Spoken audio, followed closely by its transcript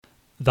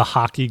The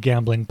Hockey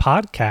Gambling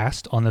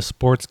Podcast on the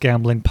Sports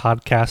Gambling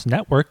Podcast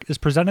Network is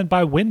presented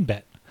by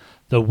WynnBET.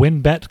 The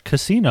WynnBET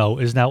Casino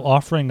is now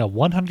offering a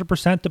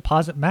 100%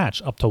 deposit match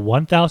up to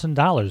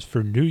 $1,000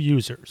 for new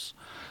users.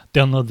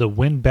 Download the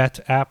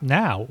WynnBET app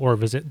now or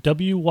visit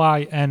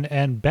wynnbet.com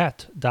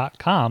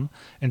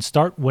and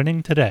start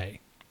winning today.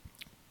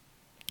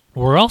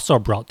 We're also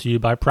brought to you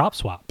by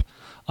PropSwap,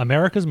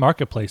 America's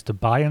marketplace to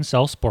buy and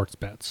sell sports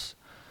bets.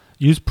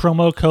 Use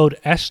promo code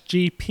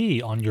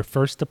SGP on your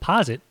first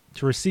deposit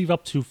to receive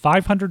up to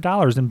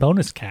 $500 in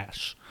bonus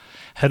cash.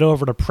 Head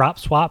over to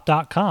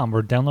PropSwap.com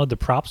or download the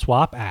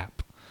PropSwap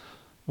app.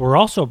 We're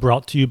also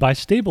brought to you by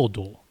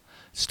StableDuel.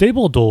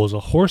 StableDuel is a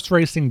horse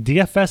racing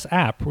DFS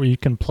app where you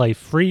can play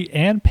free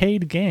and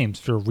paid games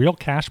for real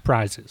cash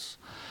prizes.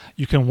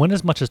 You can win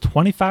as much as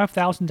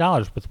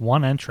 $25,000 with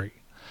one entry.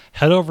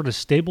 Head over to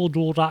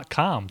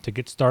StableDuel.com to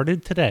get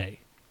started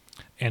today.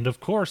 And of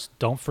course,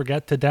 don't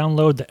forget to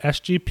download the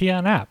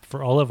SGPN app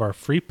for all of our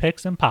free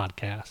picks and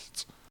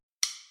podcasts.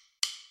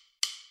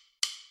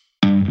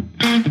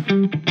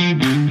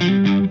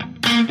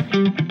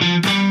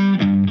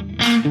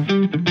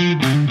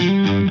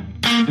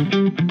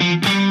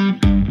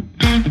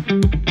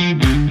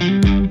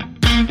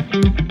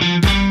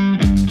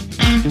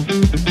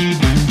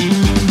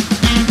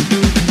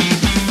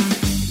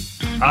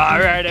 All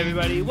right,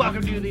 everybody.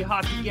 Welcome to the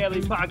Hockey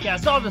Gambling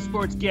Podcast on the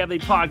Sports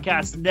Gambling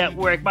Podcast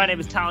Network. My name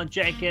is Talon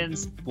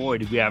Jenkins. Boy,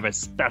 do we have a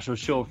special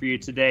show for you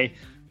today.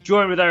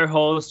 Joined with our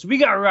hosts, we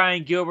got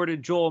Ryan Gilbert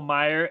and Joel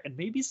Meyer, and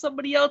maybe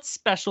somebody else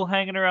special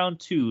hanging around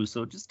too.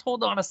 So just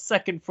hold on a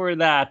second for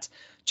that.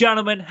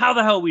 Gentlemen, how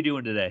the hell are we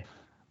doing today?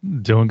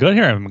 Doing good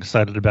here. I'm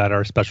excited about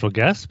our special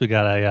guest. We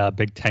got a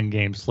Big Ten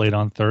game slate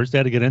on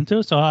Thursday to get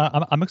into, so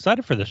I'm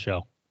excited for this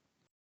show.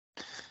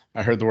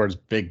 I heard the words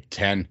Big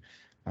Ten.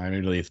 I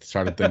immediately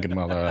started thinking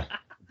about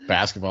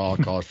basketball,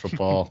 college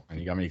football, and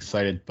you got me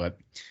excited. But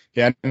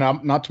yeah,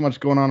 not too much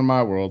going on in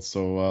my world,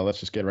 so let's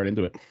just get right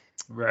into it.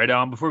 Right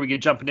on. Before we get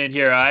jumping in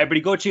here,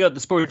 everybody go check out the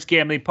Sports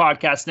Gambling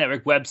Podcast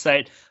Network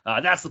website.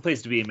 That's the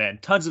place to be, man.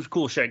 Tons of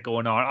cool shit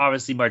going on.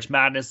 Obviously, March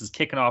Madness is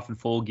kicking off in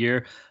full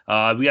gear.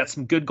 We got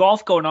some good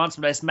golf going on,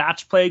 some nice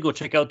match play. Go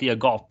check out the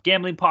Golf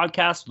Gambling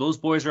Podcast. Those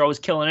boys are always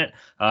killing it.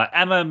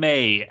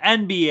 MMA,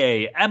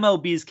 NBA,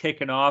 MLB's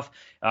kicking off.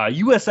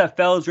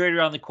 USFL is right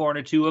around the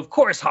corner, too. Of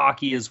course,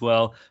 hockey as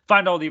well.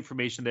 Find all the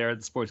information there at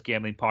the Sports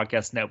Gambling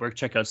Podcast Network.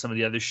 Check out some of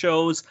the other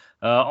shows.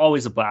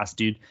 Always a blast,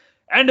 dude.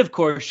 And, of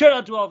course, shout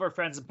out to all of our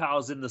friends and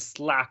pals in the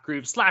Slack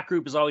group. Slack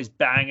group is always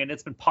banging.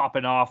 It's been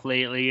popping off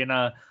lately, and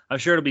I'm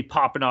sure it'll be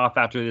popping off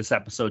after this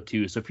episode,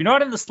 too. So if you're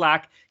not in the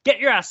Slack,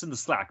 get your ass in the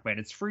Slack, man.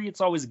 It's free. It's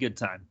always a good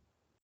time.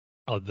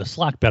 Oh, the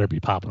Slack better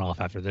be popping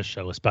off after this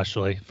show,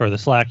 especially. For the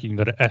Slack, you can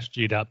go to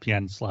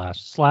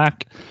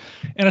sg.pn/Slack.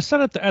 And I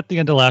said it at the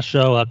end of last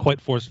show quite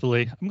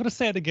forcefully. I'm going to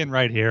say it again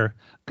right here.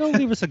 Go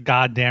leave us a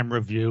goddamn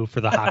review for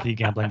the Hockey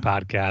Gambling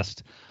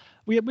Podcast.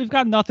 We've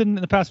got nothing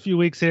in the past few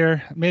weeks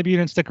here. Maybe you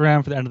didn't stick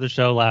around for the end of the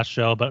show last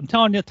show, but I'm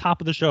telling you, top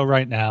of the show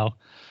right now,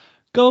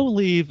 go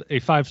leave a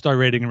 5-star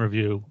rating and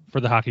review for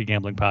the Hockey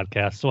Gambling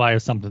Podcast so I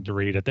have something to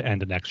read at the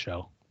end of next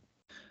show.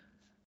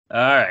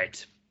 All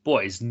right,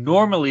 boys.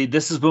 Normally,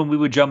 this is when we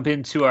would jump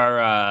into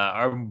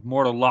our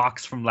mortal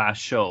locks from last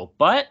show,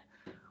 but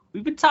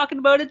we've been talking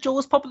about it. Joel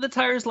was pumping the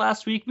tires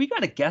last week. We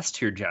got a guest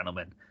here,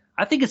 gentlemen.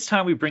 I think it's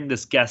time we bring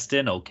this guest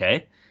in,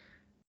 okay?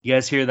 You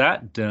guys hear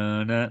that?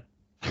 Dun-dun.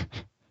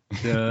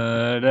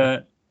 Da, da,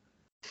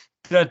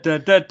 da, da,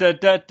 da, da,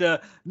 da, da.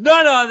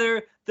 None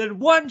other than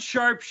one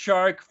Sharp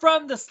Shark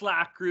from the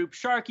Slack group.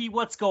 Sharky,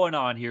 what's going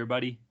on here,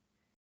 buddy?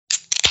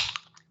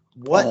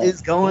 What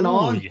is going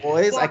on,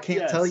 boys? Fuck I can't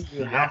yes. tell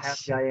you how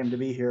happy I am to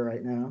be here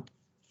right now.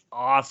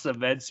 Awesome,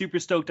 man. Super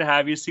stoked to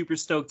have you. Super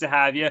stoked to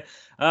have you.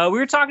 We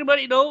were talking about,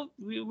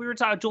 we were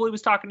talking, Jolie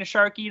was talking to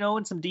Sharky,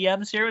 in some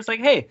DMs here. It's like,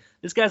 hey,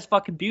 this guy's a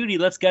fucking beauty.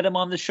 Let's get him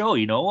on the show.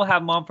 We'll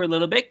have him on for a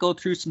little bit, go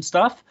through some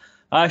stuff.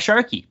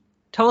 Sharky,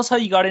 tell us how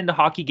you got into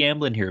hockey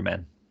gambling here,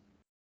 man.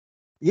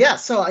 Yeah,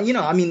 so,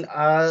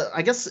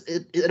 I guess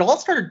it all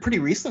started pretty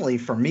recently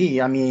for me.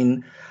 I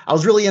mean, I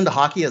was really into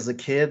hockey as a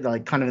kid,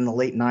 like kind of in the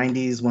late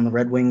 90s when the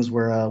Red Wings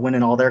were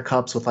winning all their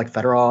cups with like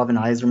Fedorov and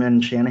Yzerman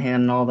and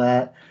Shanahan and all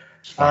that.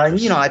 I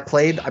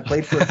played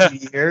for a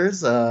few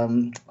years. I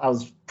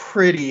was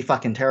pretty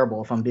fucking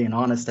terrible, if I'm being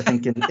honest. I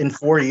think in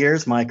 4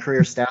 years, my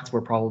career stats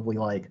were probably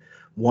like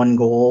 1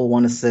 goal,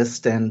 1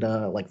 assist, and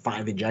like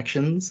 5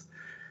 ejections.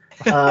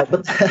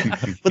 But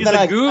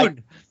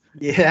then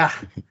yeah,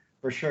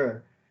 for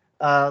sure.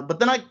 But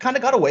then I kind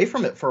of got away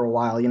from it for a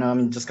while,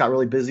 just got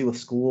really busy with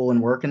school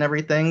and work and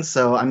everything.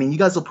 So, you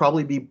guys will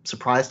probably be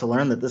surprised to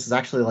learn that this is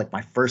actually like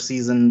my first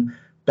season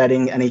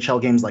betting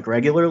NHL games like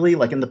regularly.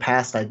 Like in the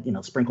past, I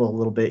sprinkle a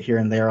little bit here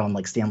and there on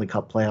like Stanley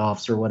Cup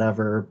playoffs or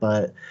whatever.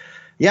 But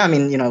yeah,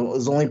 it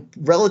was only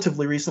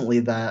relatively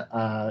recently that,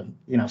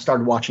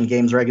 started watching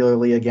games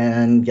regularly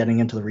again, getting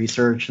into the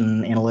research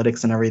and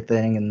analytics and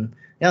everything. And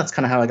yeah, that's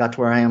kind of how I got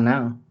to where I am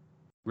now.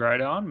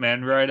 Right on,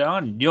 man. Right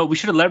on. We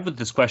should have led with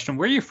this question.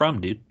 Where are you from,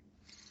 dude?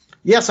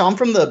 Yeah, so I'm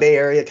from the Bay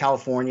Area,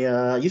 California.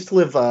 I used to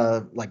live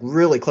like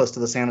really close to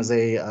the San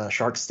Jose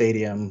Sharks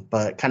Stadium,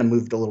 but kind of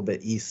moved a little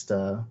bit east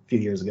a few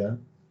years ago.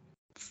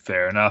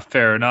 Fair enough.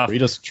 Fair enough. Were you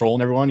just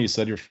trolling everyone? You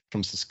said you're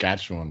from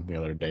Saskatchewan the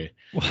other day.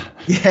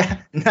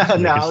 Yeah, no,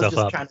 Make I was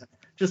yourself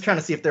just trying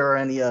to see if there were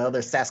any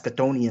other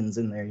Saskatoonians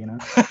in there, you know?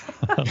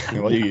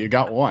 Well, you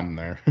got one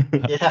there.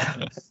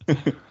 Yeah.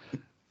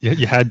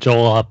 You had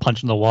Joel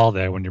punching the wall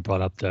there when you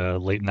brought up the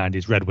late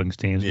 '90s Red Wings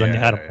teams. Then you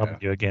had him Yeah. loving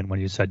you again when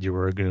you said you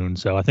were a goon.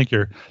 So I think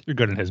you're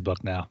good in his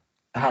book now.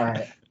 All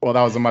right. Well,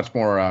 that was a much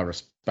more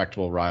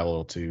respectable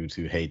rival to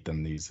hate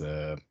than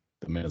the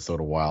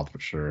Minnesota Wild for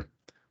sure.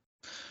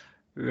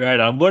 Right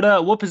on.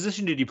 What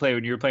position did you play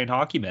when you were playing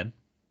hockey, man?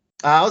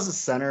 I was a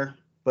center,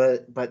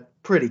 but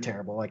pretty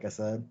terrible, like I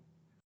said.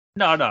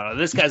 No.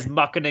 This guy's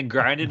mucking and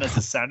grinding as a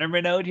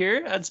centerman out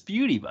here. That's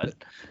beauty, bud.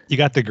 You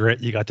got the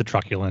grit, you got the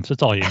truculence.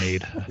 That's all you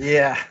need.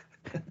 Yeah.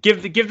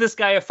 Give this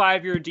guy a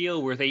 5-year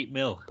deal worth $8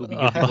 million. He'll be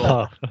good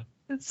to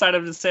go. Sign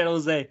him to San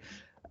Jose.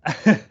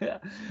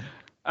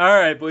 All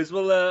right, boys.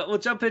 We'll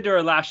jump into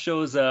our last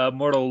show's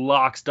mortal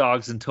locks,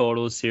 dogs, and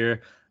totals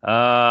here.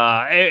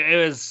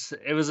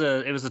 It was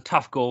a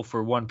tough goal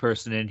for one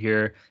person in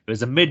here. It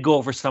was a mid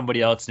goal for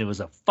somebody else, and it was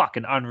a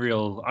fucking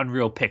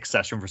unreal pick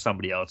session for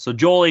somebody else. So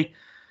Jolie,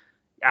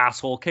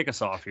 asshole, kick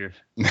us off here.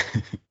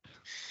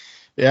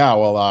 Yeah,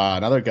 well,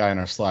 another guy in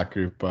our Slack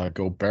group,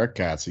 Go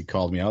Bearcats, he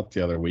called me out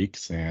the other week,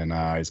 and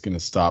he's going to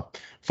stop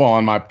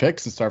following my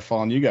picks and start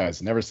following you guys.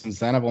 And ever since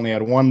then, I've only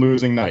had one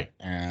losing night.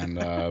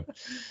 And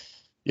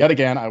yet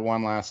again, I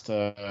won last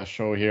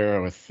show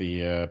here with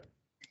the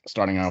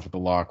starting off with the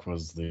lock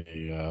was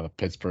the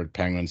Pittsburgh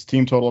Penguins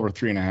team total over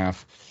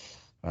 3.5.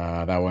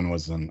 That one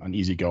was an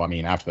easy go. I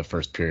mean, after the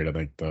first period, I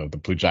think the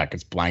Blue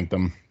Jackets blanked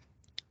them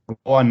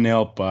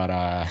 1-0, but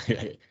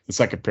the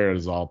second period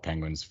is all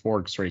Penguins.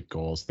 4 straight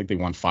goals. I think they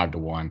won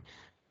 5-1.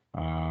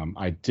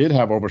 I did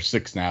have over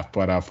 6.5,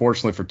 but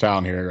fortunately for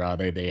Town here,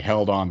 they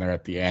held on there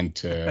at the end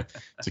to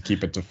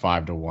keep it to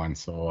 5-1.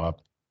 So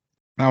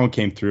that one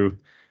came through.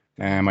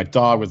 And my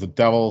dog was the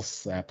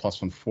Devils at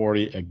plus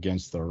 140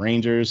 against the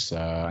Rangers.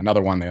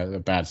 Another one, they had a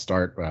bad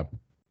start.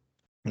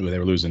 They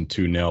were losing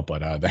 2-0,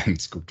 but then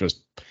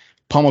just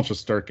pummeled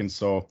Shesterkin.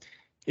 So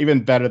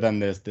even better than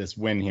this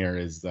win here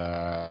is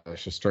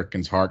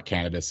Shesterkin's Hart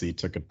candidacy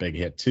took a big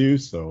hit too.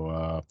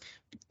 So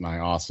my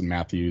Austin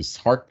Matthews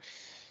Hart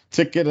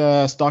ticket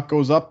stock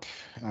goes up.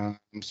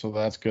 So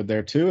that's good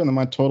there too. And then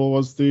my total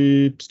was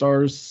the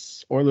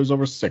Stars Oilers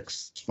over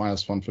 6,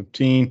 minus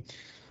 115.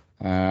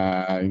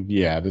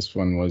 Yeah, this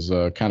one was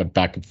kind of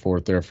back and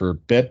forth there for a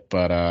bit,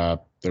 but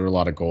there were a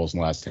lot of goals in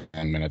the last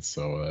 10 minutes.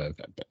 So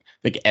I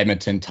think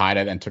Edmonton tied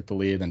it and took the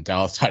lead, and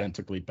Dallas tied it and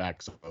took the lead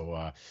back. So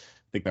I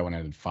think that one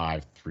ended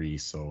 5-3.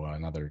 So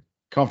another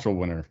comfortable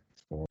winner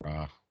for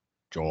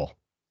Joel.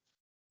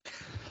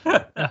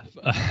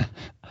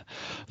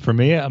 For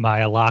me,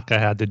 my lock, I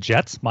had the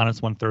Jets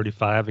minus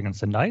 135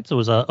 against the Knights. It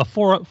was a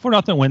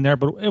 4-0 win there,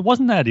 but it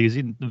wasn't that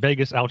easy.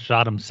 Vegas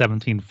outshot them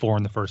 17-4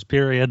 in the first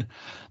period.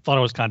 Thought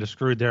I was kind of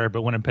screwed there,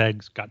 but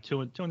Winnipeg's got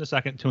two in the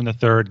second, 2 in the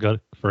third, good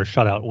for a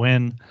shutout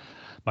win.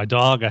 My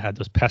dog, I had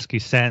those pesky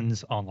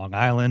Sens on Long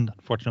Island.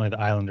 Unfortunately, the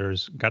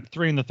Islanders got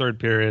 3 in the third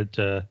period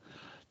to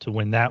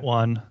win that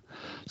one.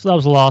 So that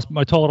was a loss.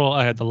 My total,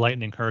 I had the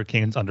Lightning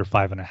Hurricanes under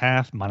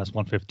 5.5, minus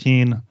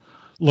 115.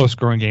 Low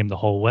scoring game the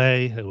whole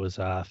way. It was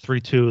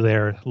 3-2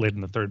 there late in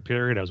the third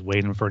period. I was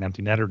waiting for an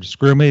empty netter to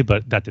screw me,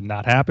 but that did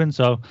not happen.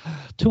 So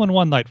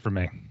 2-1 night for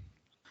me.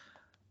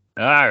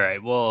 All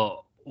right.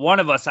 Well, one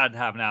of us had to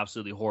have an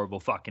absolutely horrible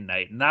fucking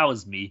night, and that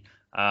was me.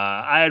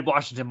 I had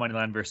Washington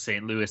moneyline versus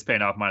St. Louis,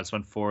 paying off minus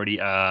 140.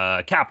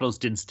 Capitals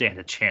didn't stand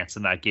a chance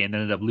in that game. They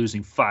ended up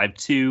losing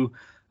 5-2.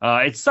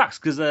 It sucks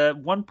because at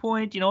one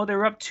point, they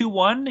were up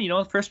 2-1,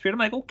 the first period. I'm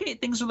like, okay,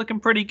 things are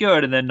looking pretty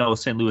good. And then, no,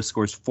 St. Louis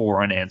scores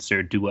 4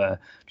 unanswered to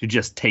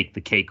just take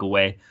the cake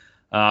away.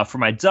 For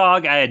my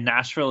dog, I had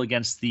Nashville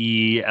against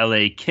the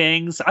LA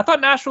Kings. I thought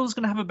Nashville was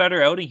going to have a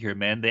better outing here,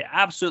 man. They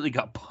absolutely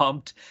got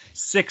pumped.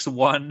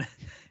 6-1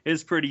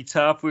 is pretty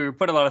tough. We were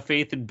putting a lot of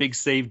faith in big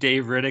save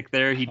Dave Riddick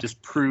there. He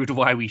just proved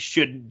why we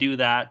shouldn't do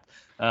that.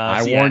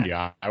 I warned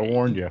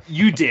you.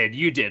 You did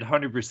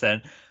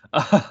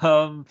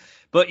 100%.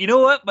 But you know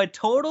what? My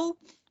total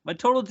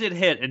did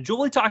hit. And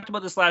Jolie talked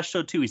about this last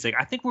show too. He's like,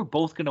 I think we're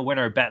both going to win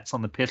our bets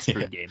on the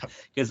Pittsburgh game,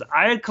 because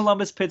I had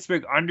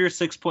Columbus-Pittsburgh under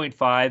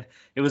 6.5.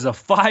 It was a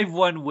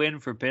 5-1 win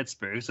for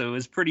Pittsburgh, so it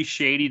was pretty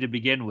shady to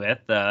begin with.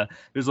 There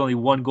was only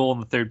 1 goal in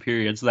the third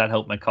period, so that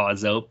helped my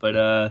cause out.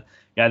 But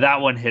yeah,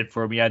 that one hit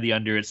for me. I had the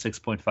under at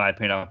 6.5,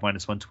 paid off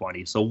minus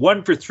 120. So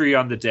 1 for 3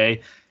 on the day.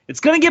 It's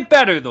going to get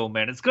better, though,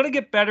 man. It's going to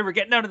get better. We're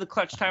getting out of the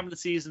clutch time of the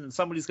season, and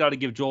somebody's got to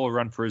give Joel a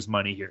run for his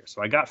money here.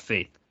 So I got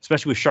faith,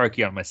 especially with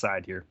Sharky on my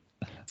side here.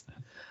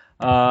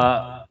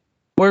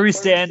 Where we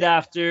stand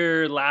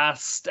after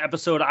last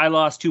episode, I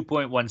lost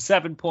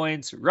 2.17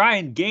 points.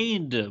 Ryan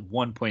gained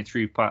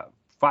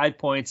 1.35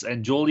 points,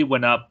 and Jolie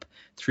went up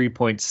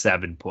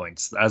 3.7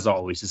 points. As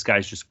always, this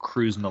guy's just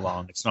cruising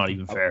along. It's not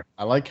even fair.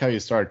 I like how you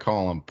started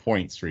calling them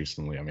points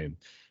recently. I mean,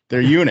 They're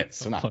units,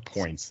 they're not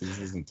points. This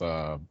isn't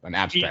an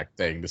abstract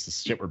thing. This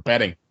is shit we're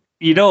betting.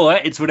 You know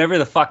what? It's whatever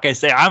the fuck I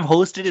say. I'm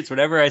hosted. It's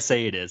whatever I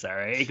say it is. All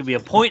right. It can be a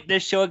point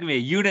this show. It can be a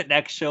unit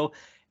next show.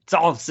 It's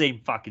all the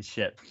same fucking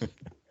shit.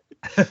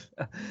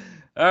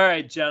 All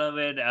right,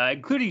 gentlemen,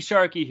 including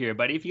Sharky here.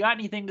 But if you got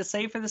anything to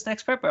say for this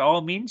next part, by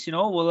all means,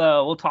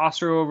 we'll toss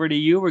her over to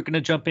you. We're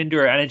gonna jump into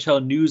our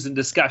NHL news and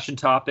discussion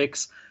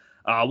topics.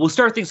 We'll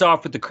start things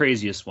off with the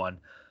craziest one.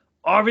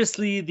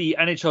 Obviously, the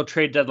NHL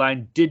trade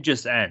deadline did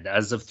just end.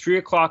 As of 3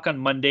 o'clock on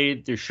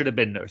Monday, there should have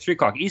been, or 3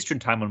 o'clock Eastern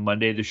time on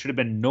Monday, there should have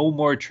been no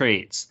more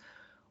trades.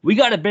 We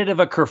got a bit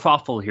of a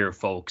kerfuffle here,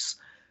 folks.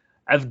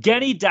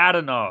 Evgeny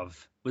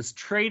Dadonov was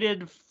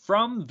traded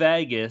from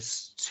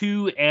Vegas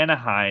to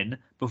Anaheim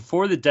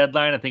before the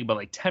deadline, I think about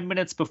like 10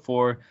 minutes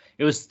before.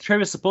 Trade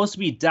was supposed to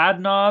be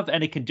Dadonov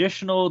and a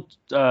conditional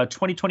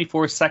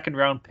 2024 second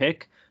round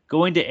pick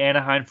going to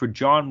Anaheim for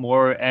John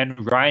Moore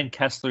and Ryan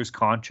Kessler's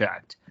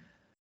contract.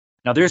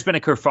 Now, there's been a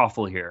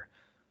kerfuffle here.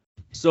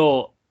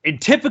 So, in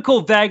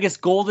typical Vegas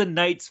Golden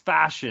Knights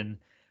fashion,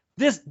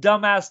 this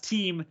dumbass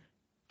team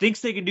thinks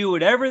they can do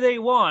whatever they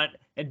want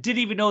and didn't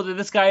even know that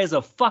this guy has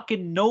a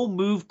fucking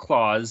no-move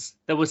clause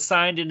that was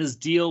signed in his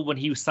deal when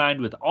he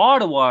signed with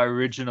Ottawa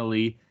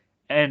originally,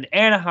 and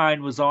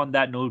Anaheim was on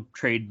that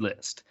no-trade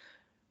list.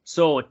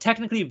 So,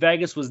 technically,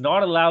 Vegas was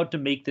not allowed to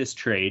make this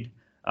trade.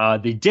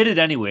 They did it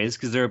anyways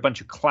because they're a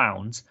bunch of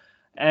clowns.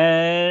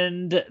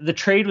 And the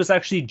trade was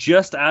actually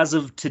just as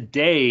of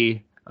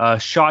today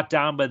shot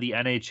down by the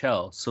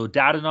NHL. So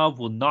Dadonov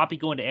will not be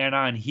going to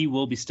Anaheim. He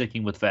will be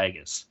sticking with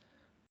Vegas.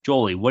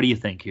 Jolie, what do you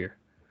think here?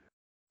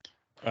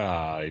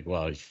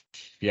 Well,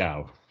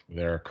 yeah,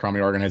 they're a crummy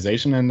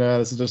organization, and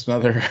this is just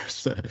another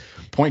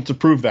point to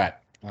prove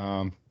that.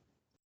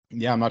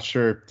 Yeah, I'm not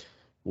sure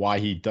why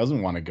he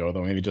doesn't want to go,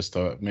 though.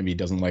 Maybe he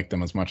doesn't like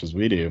them as much as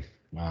we do.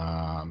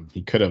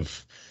 He could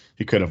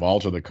have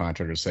altered the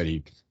contract or said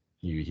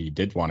he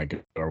did want to go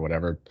or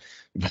whatever,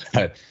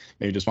 but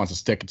maybe just wants to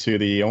stick to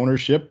the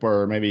ownership,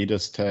 or maybe he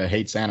just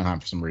hates Anaheim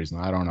for some reason.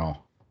 I don't know,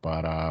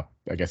 but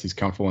I guess he's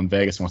comfortable in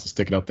Vegas and wants to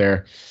stick it out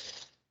there.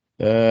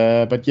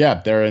 But yeah,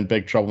 they're in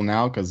big trouble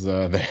now because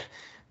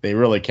they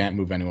really can't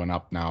move anyone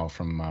up now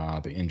from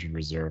the injured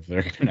reserve.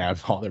 They're going to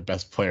have all their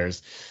best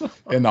players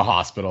in the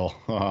hospital,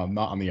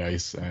 not on the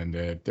ice, and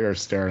they're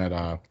staring at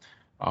a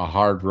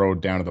hard road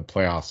down to the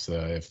playoffs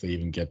if they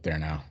even get there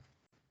now.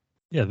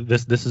 Yeah,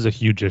 this is a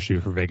huge issue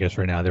for Vegas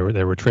right now.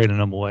 They were trading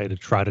them away to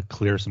try to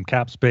clear some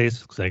cap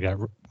space because they got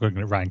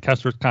Ryan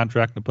Kessler's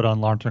contract to put on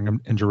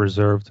long-term injury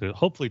reserve to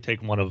hopefully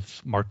take one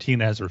of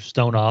Martinez or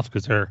Stone off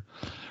because they're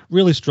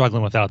really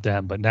struggling without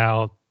them. But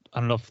now I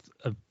don't know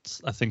if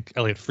I think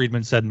Elliot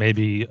Friedman said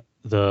maybe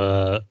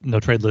the no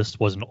trade list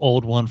was an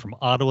old one from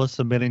Ottawa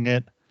submitting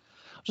it.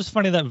 Just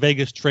funny that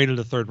Vegas traded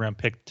a third-round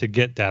pick to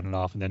get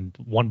Dadonov and then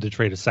wanted to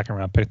trade a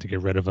second-round pick to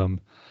get rid of him.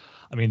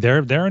 I mean,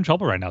 they're in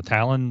trouble right now.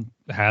 Talon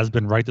has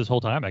been right this whole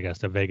time, I guess,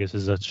 that Vegas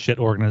is a shit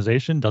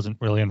organization, doesn't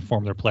really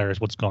inform their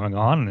players what's going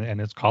on, and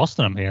it's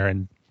costing them here.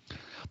 And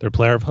their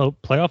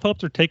playoff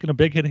hopes are taking a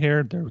big hit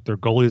here. Their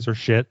goalies are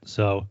shit,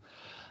 so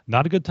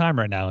not a good time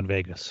right now in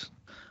Vegas.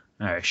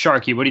 All right,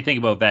 Sharky, what do you think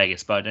about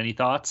Vegas, bud? Any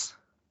thoughts?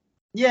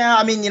 Yeah,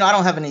 I mean, I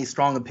don't have any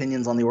strong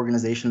opinions on the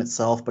organization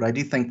itself, but I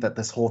do think that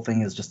this whole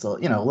thing is just a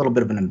little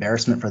bit of an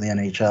embarrassment for the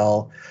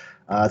NHL.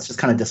 It's just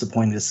kind of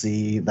disappointing to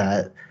see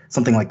that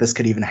something like this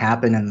could even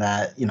happen, and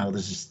that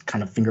there's just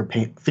kind of finger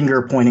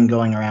pointing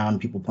going around,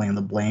 people playing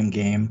the blame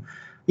game.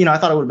 I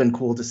thought it would have been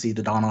cool to see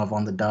Dadonov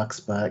on the Ducks,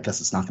 but I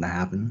guess it's not going to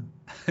happen.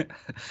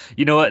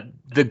 You know what?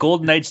 The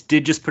Golden Knights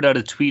did just put out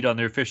a tweet on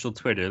their official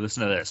Twitter.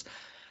 Listen to this.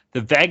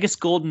 The Vegas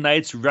Golden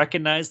Knights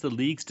recognize the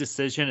league's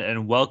decision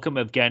and welcome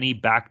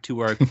Evgeny back to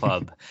our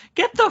club.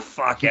 Get the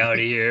fuck out of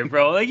here,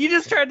 bro. Like, you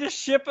just tried to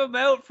ship him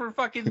out for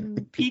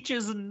fucking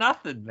peaches and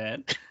nothing,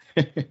 man.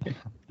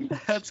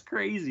 That's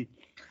crazy.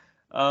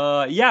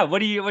 Yeah, what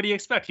do you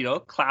expect?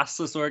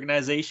 Classless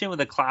organization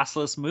with a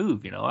classless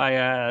move.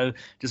 I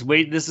just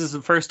wait. This is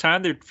the first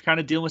time they're kind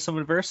of dealing with some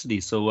adversity,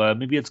 so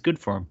maybe it's good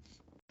for them.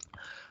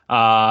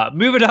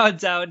 Moving on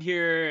down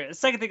here,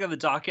 second thing on the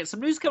docket,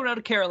 some news coming out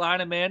of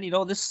Carolina, man.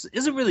 This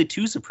isn't really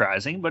too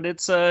surprising, but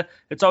it's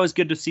always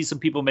good to see some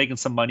people making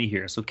some money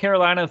here. So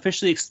Carolina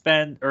officially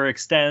extends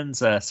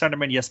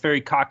centerman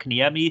Jesperi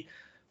Kotkaniemi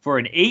for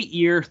an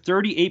 8-year,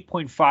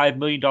 $38.5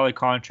 million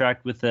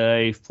contract with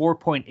a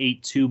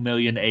 $4.82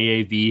 million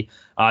AAV.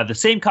 The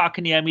same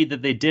Kotkaniemi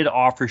that they did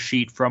offer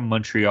sheet from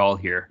Montreal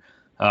here.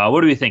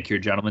 What do we think here,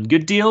 gentlemen?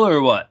 Good deal or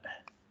what?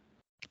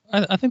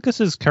 I think this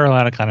is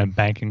Carolina kind of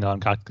banking on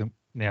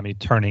Kotkaniemi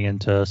turning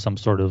into some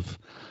sort of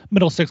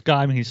middle six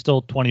guy. I mean, he's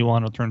still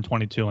 21, will turn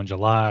 22 in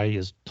July. He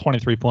has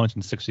 23 points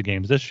in 60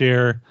 games this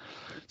year.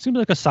 Seems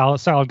like a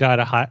solid guy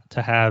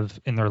to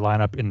have in their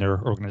lineup, in their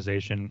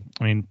organization.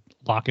 I mean,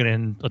 locking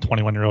in a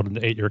 21-year-old in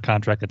the 8-year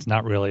contract, it's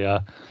not really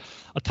a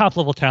a top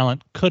level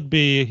talent. Could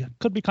be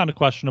kind of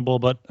questionable,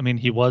 but I mean,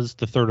 he was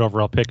the 3rd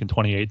overall pick in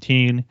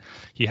 2018.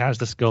 He has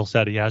the skill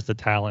set, he has the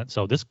talent,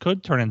 so this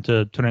could turn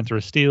into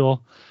a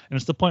steal. And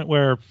it's the point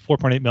where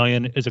 4.8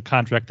 million is a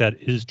contract that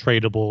is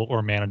tradable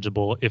or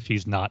manageable if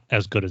he's not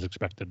as good as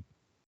expected.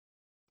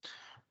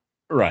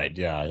 Right.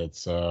 Yeah.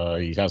 It's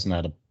he hasn't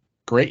had a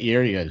great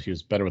year. He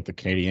was better with the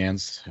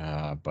Canadiens,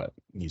 but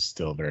he's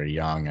still very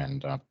young,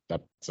 and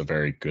that's a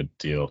very good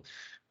deal,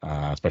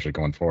 especially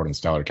going forward. And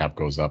salary cap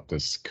goes up.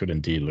 This could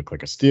indeed look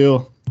like a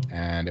steal.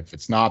 And if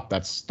it's not,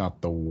 that's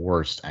not the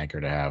worst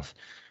anchor to have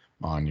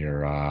on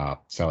your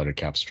salary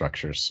cap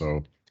structure.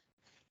 So,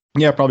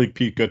 yeah, probably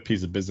a good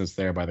piece of business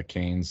there by the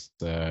Canes.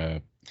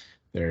 They're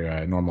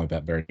normally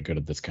very good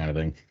at this kind of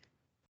thing.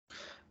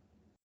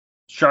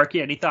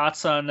 Sharky, any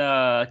thoughts on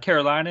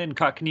Carolina and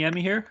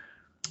Kotkaniemi here?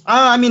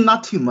 I mean,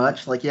 not too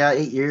much. Like, yeah,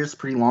 8 years,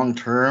 pretty long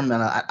term,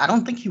 and I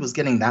don't think he was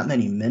getting that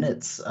many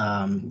minutes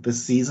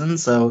this season.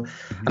 So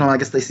I don't know. I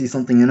guess they see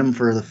something in him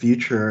for the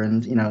future,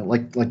 and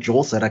like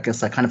Joel said, I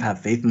guess I kind of have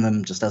faith in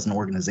them just as an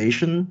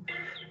organization.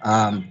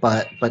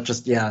 But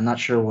just I'm not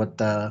sure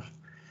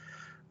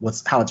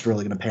how it's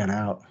really going to pan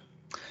out.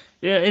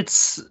 Yeah,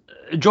 it's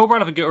Ryan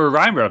brought up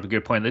a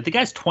good point. Like, the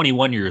guy's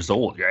 21 years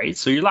old, right?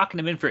 So you're locking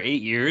him in for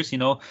 8 years,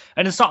 and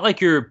it's not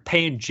like you're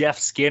paying Jeff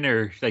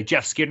Skinner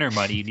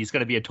money and he's going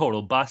to be a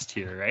total bust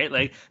here, right?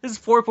 Like, this is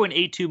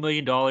 $4.82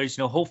 million.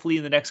 Hopefully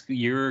in the next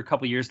year or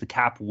couple of years, the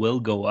cap will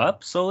go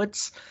up. So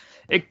it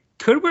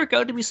could work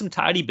out to be some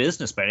tidy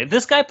business, man. If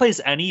this guy plays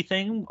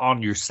anything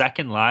on your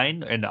second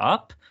line and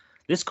up,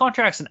 this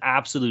contract's an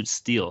absolute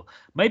steal.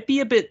 Might be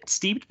a bit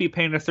steep to be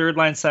paying a third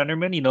line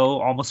centerman,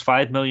 almost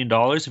 $5 million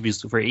if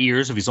he's for 8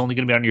 years, if he's only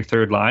going to be on your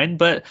third line.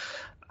 But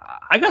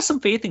I got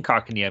some faith in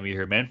Kotkaniemi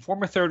here, man.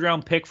 Former 3rd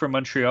round pick for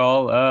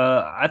Montreal.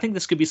 I think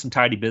this could be some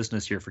tidy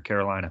business here for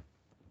Carolina.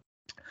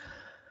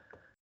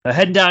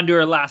 Heading down to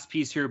our last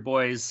piece here,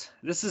 boys.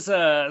 This is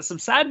some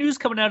sad news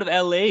coming out of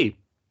LA.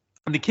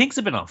 And the Kings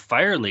have been on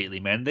fire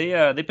lately, man.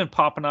 They've been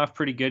popping off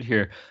pretty good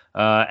here.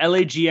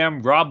 LA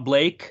GM Rob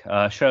Blake,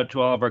 shout out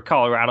to all of our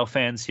Colorado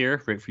fans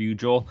here, right for you,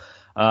 Joel.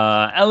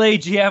 LA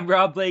GM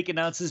Rob Blake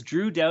announces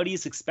Drew Doughty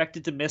is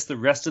expected to miss the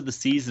rest of the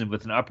season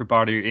with an upper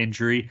body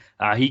injury.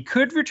 He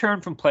could return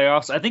from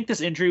playoffs. I think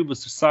this injury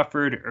was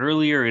suffered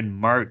earlier in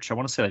March. I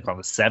want to say like on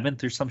the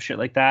 7th or some shit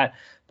like that.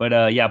 But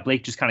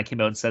Blake just kind of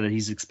came out and said that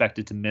he's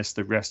expected to miss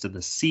the rest of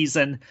the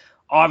season.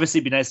 Obviously,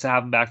 it'd be nice to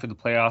have him back for the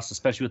playoffs,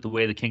 especially with the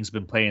way the Kings have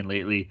been playing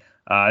lately.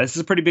 This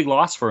is a pretty big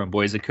loss for him,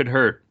 boys. It could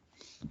hurt.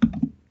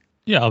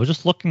 Yeah, I was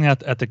just looking at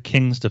the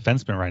Kings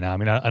defensemen right now. I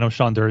mean, I know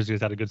Sean Durzi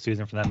has had a good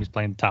season for them. He's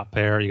playing top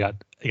pair. You got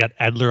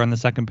Edler on the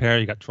second pair.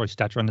 You got Troy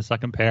Stecher on the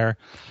second pair.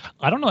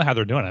 I don't know how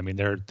they're doing. I mean,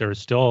 they're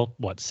still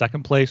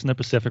second place in the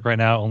Pacific right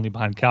now, only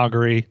behind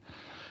Calgary.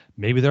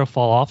 Maybe they'll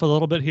fall off a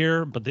little bit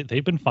here, but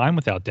they've been fine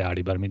without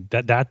Doughty. But I mean,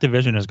 that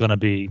division is going to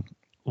be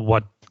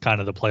what kind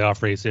of the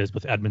playoff race is,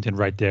 with Edmonton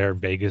right there,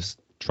 Vegas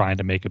trying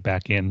to make it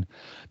back in.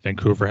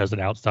 Vancouver has an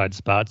outside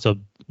spot. So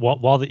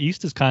while the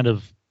East is kind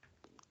of,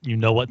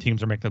 what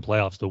teams are making the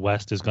playoffs, the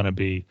West is going to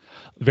be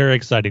very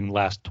exciting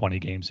last 20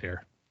 games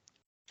here.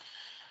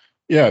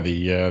 Yeah, the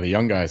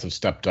young guys have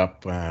stepped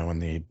up when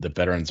the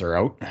veterans are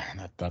out.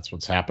 That's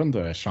what's happened.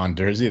 Sean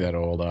Durzi, that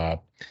old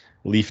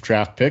Leaf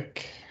draft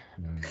pick.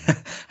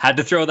 Had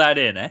to throw that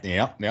in, eh?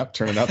 Yep.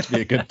 Turning out to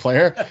be a good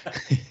player.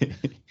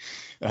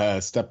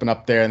 Stepping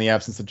up there in the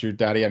absence of Drew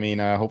Doughty. I mean,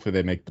 hopefully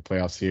they make the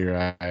playoffs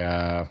here.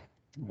 I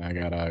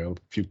got a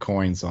few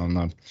coins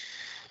on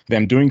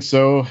them doing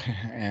so,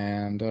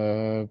 and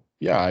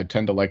I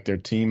tend to like their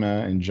team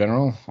in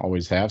general.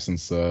 Always have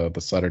since the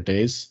Sutter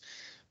days.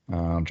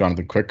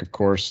 Jonathan Quick, of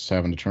course,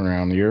 having to turn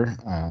around the year.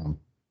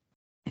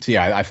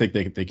 I think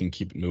they can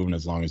keep it moving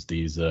as long as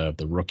these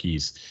the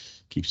rookies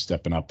keep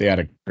stepping up. They had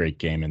a great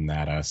game in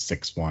that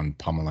 6-1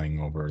 pummeling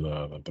over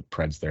the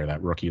Preds there,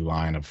 that rookie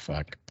line of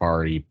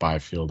Kapari,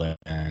 Byfield,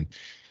 and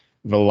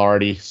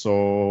Velarde.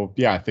 So,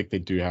 I think they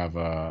do have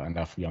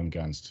enough young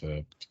guns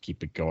to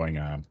keep it going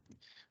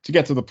to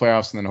get to the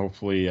playoffs, and then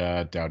hopefully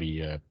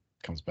Doughty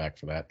comes back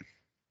for that.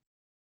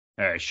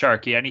 All right,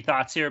 Sharky, any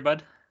thoughts here,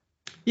 bud?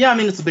 Yeah, I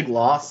mean, it's a big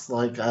loss.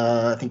 Like,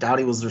 I think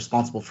Doughty was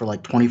responsible for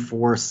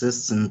 24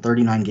 assists in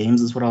 39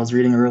 games is what I was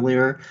reading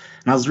earlier.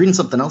 And I was reading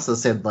something else that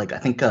said, I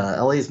think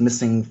LA is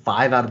missing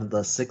 5 out of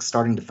the 6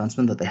 starting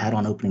defensemen that they had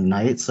on opening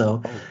night.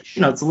 So,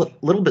 it's a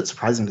little bit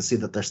surprising to see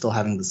that they're still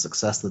having the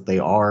success that they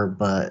are.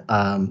 But,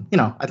 I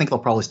think they'll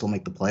probably still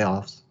make the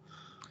playoffs.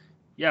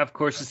 Yeah, of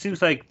course. It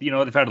seems like,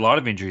 they've had a lot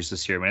of injuries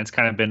this year, man. It's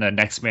kind of been a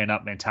next man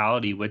up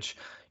mentality, which,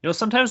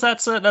 sometimes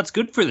that's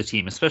good for the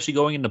team, especially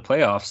going into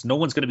playoffs. No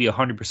one's going to be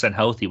 100%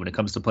 healthy when it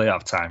comes to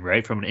playoff time,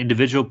 right? From an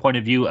individual point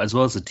of view as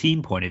well as a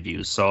team point of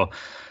view. So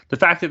the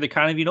fact that they're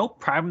kind of,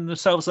 priming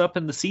themselves up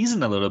in the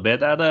season a little bit,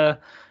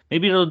 that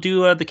maybe it'll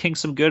do the Kings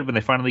some good when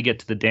they finally get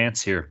to the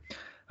dance here.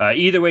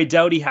 Either way,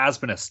 Doughty has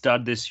been a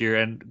stud this year.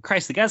 And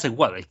Christ, the guy's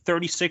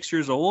 36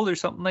 years old or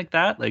something like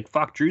that?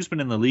 Drew's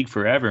been in the league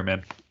forever,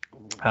 man.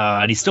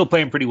 And he's still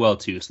playing pretty well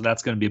too. So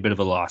that's going to be a bit of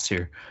a loss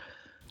here.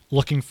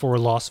 Looking for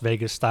Las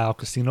Vegas-style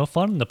casino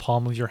fun in the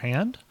palm of your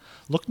hand?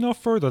 Look no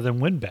further than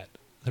WynnBET,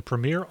 the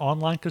premier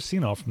online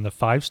casino from the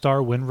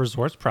 5-star Wynn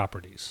Resorts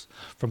properties.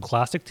 From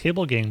classic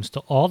table games to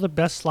all the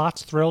best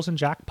slots, thrills, and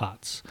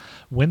jackpots,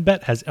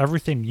 WynnBET has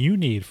everything you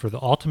need for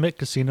the ultimate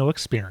casino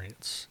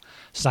experience.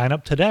 Sign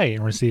up today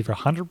and receive a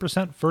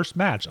 100% first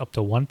match up to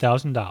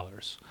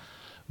 $1,000.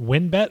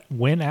 WynnBET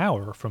Win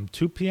Hour from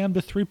 2 p.m.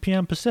 to 3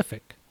 p.m.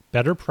 Pacific.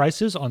 Better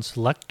prices on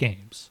select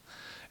games.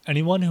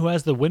 Anyone who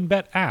has the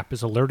WynnBET app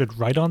is alerted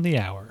right on the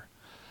hour.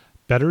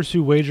 Bettors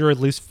who wager at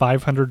least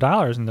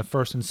 $500 in the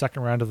first and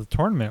second round of the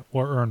tournament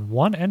will earn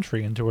one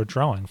entry into a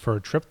drawing for a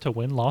trip to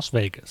Wynn Las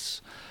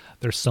Vegas.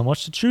 There's so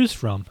much to choose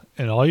from,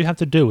 and all you have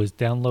to do is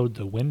download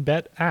the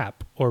WynnBET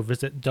app or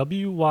visit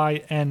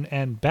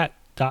wynnbet.com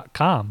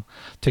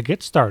to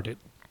get started.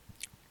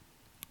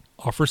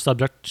 Offer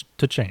subject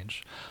to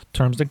change.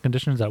 Terms and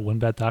conditions at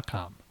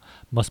wynnbet.com.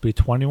 Must be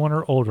 21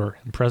 or older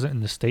and present in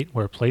the state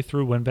where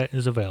playthrough WynnBET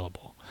is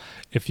available.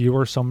 If you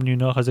or someone you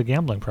know has a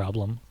gambling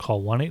problem,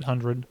 call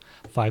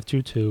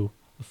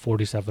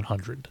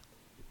 1-800-522-4700.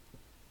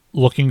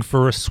 Looking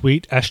for a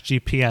sweet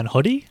SGPN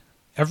hoodie?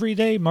 Every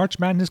day March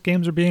Madness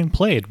games are being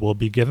played, we'll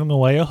be giving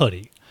away a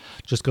hoodie.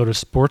 Just go to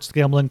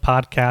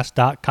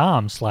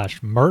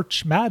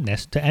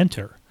sportsgamblingpodcast.com/merchmadness to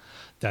enter.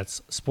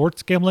 That's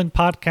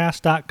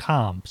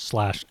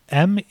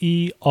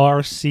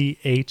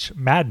sportsgamblingpodcast.com/MERCH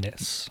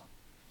madness.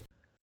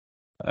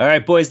 All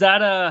right, boys,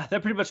 that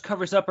pretty much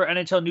covers up our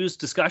NHL news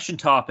discussion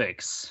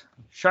topics.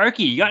 Sharky,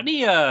 you got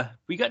any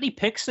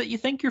picks that you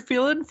think you're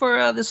feeling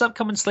for this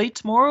upcoming slate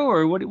tomorrow,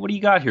 or what do you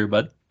got here,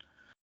 bud?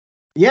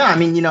 Yeah, I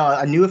mean,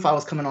 I knew if I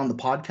was coming on the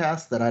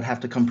podcast that I'd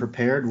have to come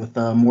prepared with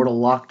Mortal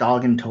Lock,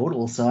 Dog, and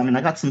Total. So, I mean,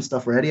 I got some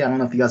stuff ready. I don't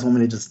know if you guys want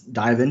me to just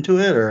dive into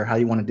it or how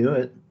you want to do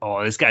it.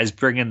 Oh, this guy's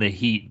bringing the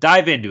heat.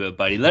 Dive into it,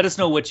 buddy. Let us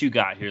know what you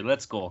got here.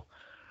 Let's go.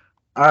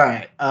 All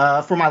right.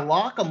 For my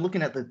lock, I'm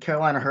looking at the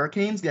Carolina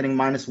Hurricanes getting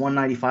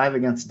 -195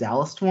 against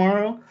Dallas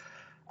tomorrow.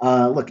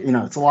 Look,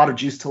 it's a lot of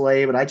juice to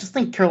lay, but I just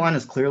think Carolina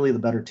is clearly the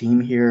better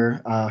team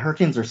here.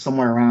 Hurricanes are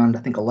somewhere around, I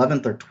think,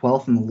 11th or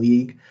 12th in the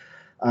league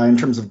in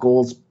terms of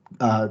goals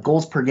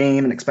per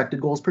game and expected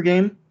goals per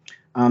game.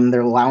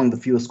 They're allowing the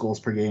fewest goals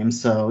per game.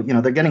 So,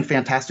 they're getting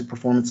fantastic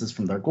performances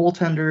from their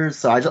goaltenders.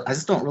 So I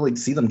just don't really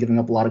see them giving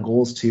up a lot of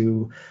goals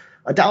to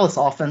a Dallas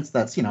offense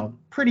that's,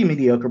 pretty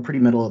mediocre, pretty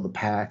middle of the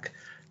pack.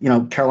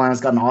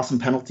 Carolina's got an awesome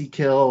penalty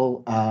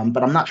kill,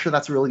 but I'm not sure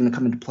that's really going to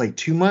come into play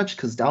too much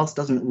because Dallas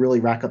doesn't really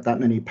rack up that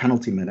many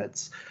penalty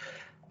minutes.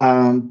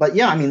 But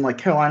yeah, I mean, like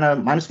Carolina,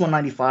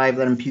 -195,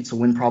 that imputes a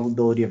win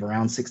probability of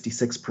around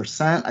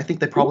 66%. I think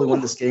they probably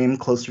win this game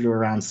closer to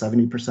around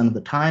 70% of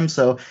the time.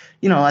 So,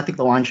 I think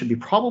the line should be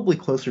probably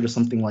closer to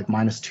something like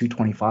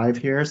 -225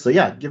 here. So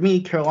yeah, give me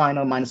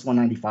Carolina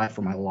 -195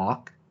 for my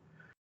lock.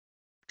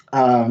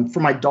 For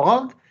my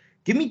dog,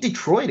 give me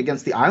Detroit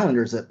against the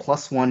Islanders at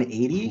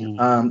 +180.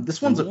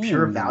 This one's a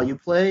pure value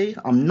play.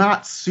 I'm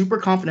not super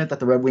confident that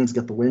the Red Wings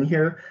get the win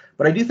here,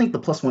 but I do think the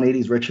 +180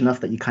 is rich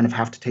enough that you kind of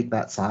have to take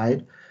that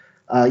side.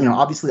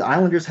 Obviously,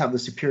 Islanders have the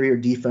superior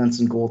defense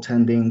and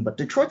goaltending, but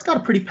Detroit's got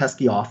a pretty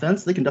pesky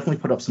offense. They can definitely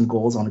put up some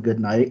goals on a good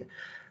night.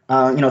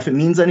 If it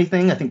means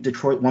anything, I think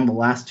Detroit won the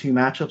last two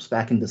matchups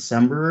back in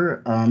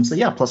December. So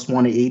yeah,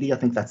 +180, I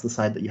think that's the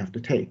side that you have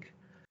to take.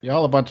 You're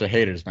all a bunch of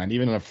haters, man.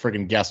 Even the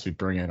friggin' guests we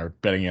bring in are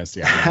betting against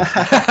the Islanders.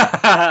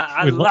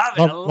 I love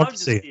it. I love to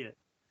see it.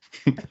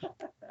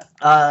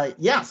 So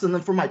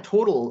then for my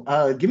total,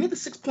 give me the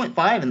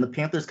 6.5 in the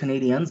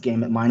Panthers-Canadiens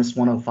game at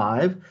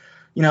 -105.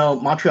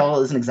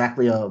 Montreal isn't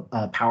exactly a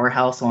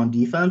powerhouse on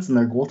defense, and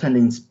their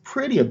goaltending's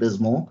pretty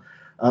abysmal.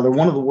 They're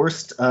one of the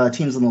worst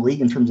teams in the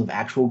league in terms of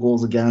actual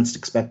goals against,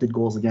 expected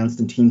goals against,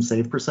 and team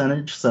save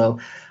percentage. So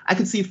I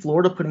could see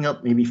Florida putting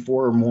up maybe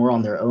 4 or more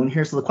on their own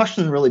here. So the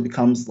question really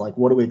becomes, like,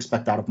 what do we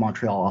expect out of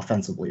Montreal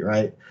offensively,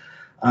 right?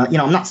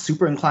 I'm not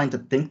super inclined to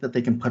think that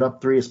they can put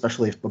up 3,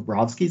 especially if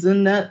Bobrovsky's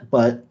in net.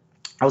 But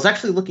I was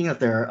actually looking at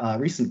their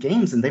recent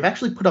games, and they've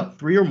actually put up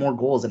 3 or more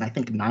goals in, I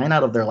think, 9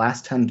 out of their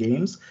last 10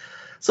 games.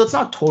 So it's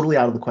not totally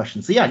out of the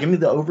question. So yeah, give me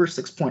the over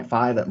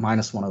 6.5 at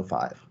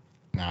 -105.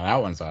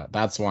 No,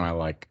 that's one I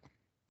like.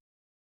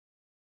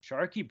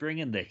 Sharky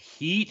bringing the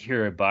heat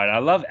here, bud. I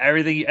love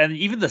everything, and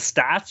even the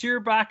stats you're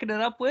backing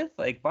it up with.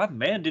 Like, my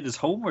man did his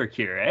homework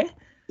here, eh?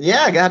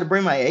 Yeah, I got to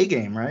bring my A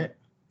game, right?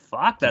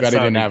 Fuck, that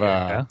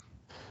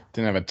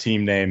didn't have a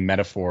team name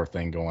metaphor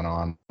thing going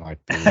on. Like,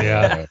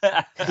 yeah.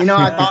 I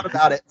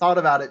thought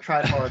about it,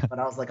 tried hard, but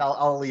I was like,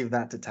 I'll leave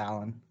that to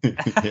Talon.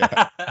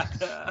 Yeah.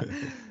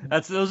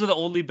 Those are the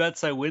only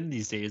bets I win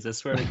these days. I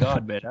swear to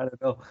God, man. I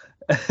don't know.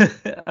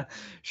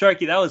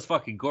 Sharky, that was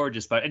fucking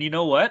gorgeous, but and you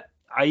know what?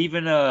 I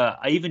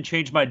even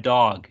changed my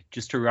dog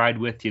just to ride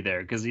with you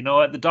there, because you know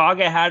what? The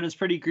dog I had was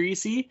pretty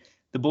greasy.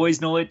 The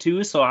boys know it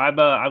too, so I'm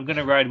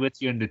gonna ride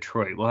with you in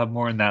Detroit. We'll have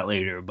more on that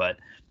later, but.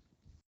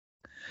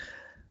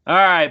 All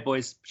right,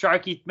 boys.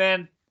 Sharky,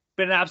 man,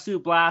 been an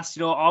absolute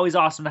blast. Always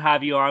awesome to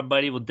have you on,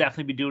 buddy. We'll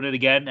definitely be doing it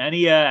again.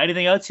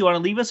 Anything else you want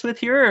to leave us with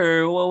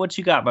here, or what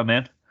you got, my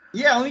man?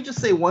 Yeah, let me just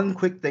say one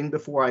quick thing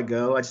before I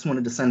go. I just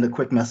wanted to send a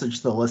quick message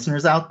to the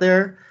listeners out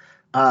there.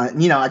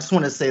 I just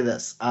want to say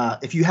this.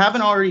 If you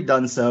haven't already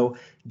done so,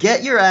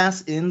 get your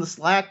ass in the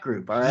Slack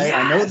group. All right.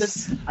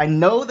 Yes! I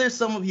know there's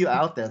some of you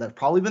out there that have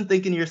probably been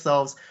thinking to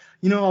yourselves,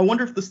 I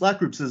wonder if the Slack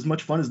group's as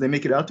much fun as they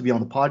make it out to be on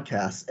the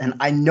podcast. And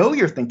I know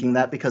you're thinking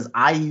that because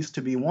I used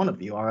to be one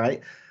of you. All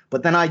right.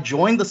 But then I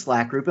joined the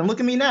Slack group, and look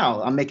at me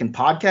now. I'm making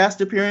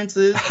podcast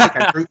appearances.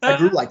 Like I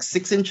grew like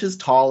 6 inches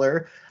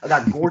taller. I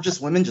got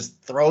gorgeous women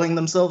just throwing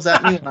themselves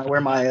at me when I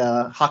wear my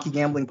Hockey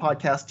Gambling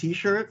Podcast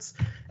t-shirts.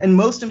 And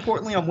most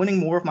importantly, I'm winning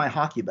more of my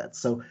hockey bets.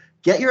 So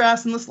get your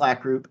ass in the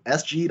Slack group,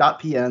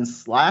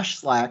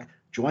 sg.pn/Slack.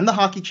 Join the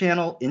hockey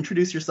channel,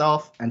 introduce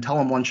yourself, and tell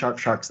them One Sharp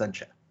Shark sent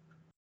you.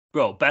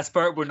 Bro, best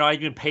part, we're not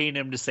even paying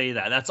him to say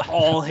that. That's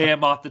all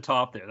him off the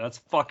top there. That's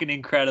fucking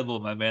incredible,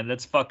 my man.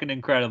 That's fucking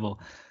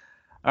incredible.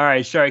 All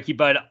right, Sharky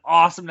bud,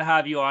 awesome to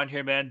have you on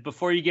here, man.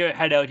 Before you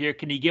head out here,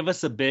 can you give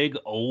us a big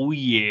oh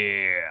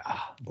yeah?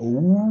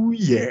 Oh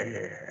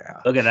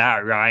yeah! Look at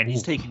that, Ryan.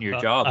 He's taking your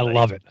job. I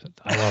love it.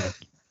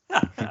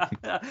 All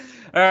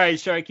right,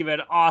 Sharky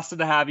man, awesome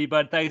to have you,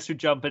 bud. Thanks for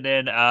jumping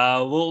in.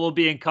 We'll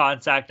be in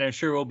contact, and I'm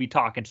sure we'll be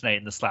talking tonight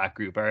in the Slack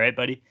group. All right,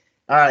 buddy.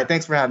 All right,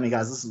 thanks for having me,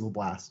 guys. This is a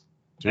blast.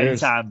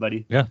 Cheers. Anytime,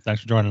 buddy. Yeah,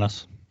 thanks for joining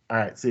us. All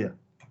right, see ya.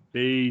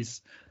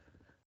 Peace.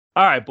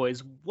 All right,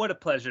 boys. What a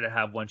pleasure to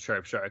have One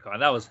Sharp Shark on.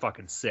 That was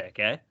fucking sick,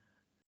 eh?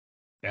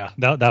 Yeah,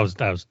 that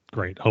was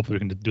great. Hopefully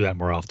we can do that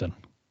more often.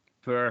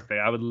 Perfect.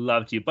 I would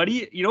love to. But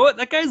you know what?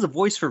 That guy's a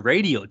voice for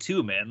radio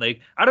too, man. Like,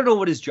 I don't know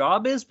what his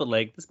job is, but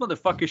like, this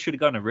motherfucker should have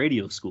gone to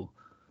radio school.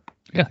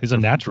 Yeah, he's a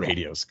natural.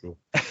 Radio school.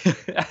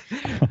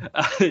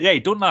 Hey,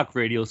 don't knock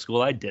radio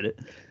school. I did it.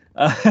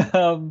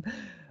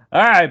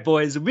 All right,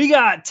 boys. We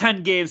got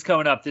 10 games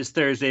coming up this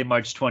Thursday,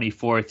 March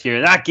 24th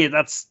here.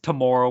 That's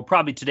tomorrow,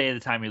 probably today, the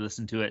time you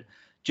listen to it.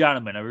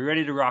 Gentlemen, are we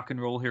ready to rock and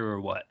roll here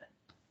or what?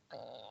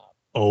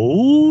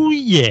 Oh,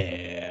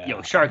 yeah.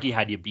 Yo, Sharky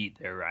had you beat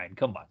there, Ryan.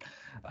 Come on.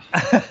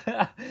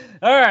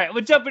 All right,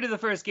 we'll jump into the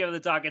first game of the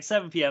docket,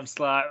 7 p.m.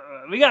 slot.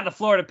 We got the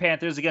Florida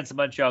Panthers against the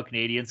Montreal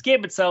Canadiens.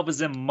 Game itself is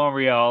in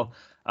Montreal.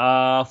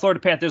 Florida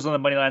Panthers on the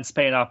money line,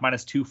 paying off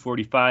minus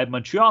 245.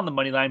 Montreal on the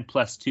money line,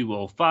 plus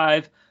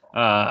 205.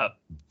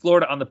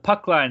 Florida on the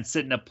puck line,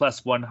 sitting at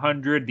plus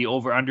 100. The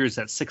over-under is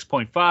at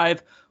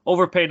 6.5.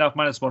 Over paying off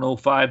minus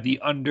 105. The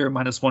under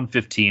minus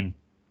 115.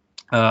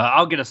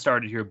 I'll get us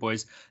started here,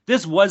 boys.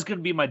 This was going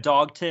to be my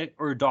dog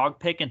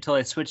pick until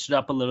I switched it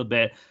up a little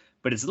bit,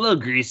 but it's a little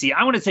greasy.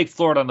 I'm going to take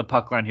Florida on the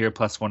puck line here,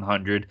 plus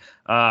 100.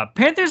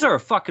 Panthers are a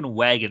fucking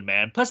wagon,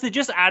 man. Plus, they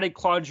just added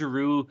Claude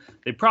Giroux.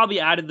 They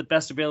probably added the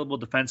best available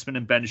defenseman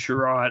in Ben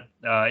Sherratt,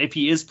 if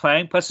he is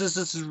playing. Plus, this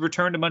is his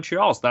return to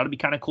Montreal, so that'll be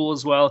kind of cool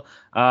as well.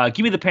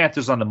 Give me the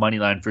Panthers on the money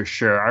line for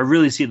sure. I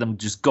really see them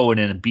just going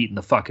in and beating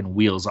the fucking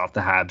wheels off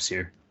the Habs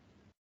here.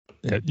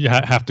 Yeah, you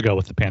have to go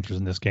with the Panthers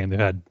in this game. They've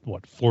had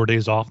 4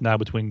 days off now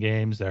between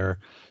games. They're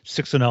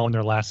 6-0 in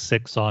their last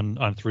 6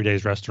 on 3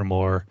 days rest or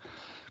more.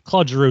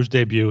 Claude Giroux's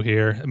debut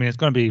here. I mean, it's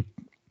going to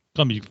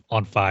be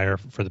on fire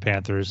for the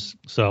Panthers.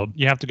 So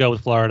you have to go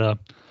with Florida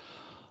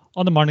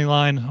on the money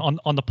line.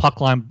 On the puck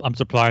line, I'm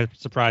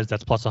surprised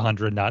that's plus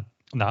 100, not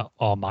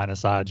all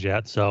minus odds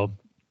yet. So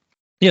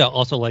yeah,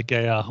 also like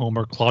a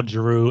homer Claude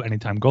Giroux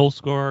anytime goal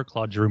scorer.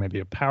 Claude Giroux maybe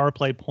a power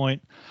play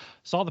point.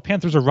 Saw the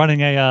Panthers are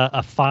running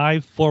a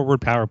 5 forward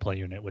power play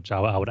unit, which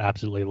I would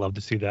absolutely love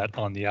to see that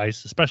on the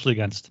ice, especially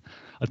against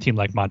a team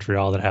like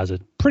Montreal that has a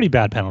pretty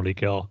bad penalty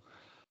kill.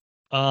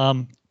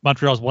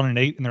 Montreal's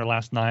 1-8 in their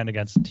last 9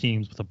 against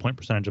teams with a point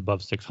percentage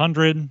above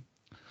 600.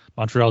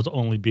 Montreal's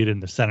only beaten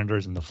the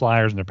Senators and the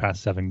Flyers in their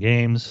past 7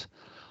 games.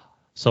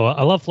 So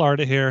I love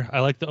Florida here.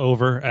 I like the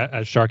over,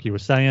 as Sharky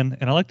was saying,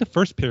 and I like the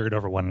first period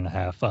over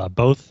 1.5.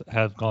 Both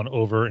have gone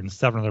over in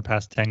 7 of their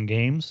past 10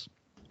 games.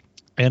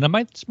 And I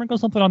might sprinkle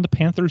something on the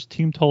Panthers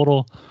team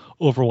total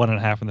over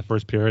 1.5 in the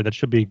first period. That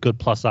should be good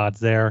plus odds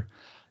there.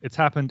 It's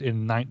happened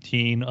in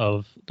 19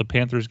 of the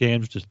Panthers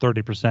games, which is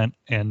 30%.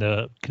 And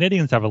the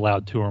Canadians have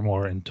allowed 2 or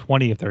more in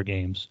 20 of their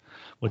games,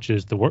 which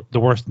is the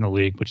worst in the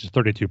league, which is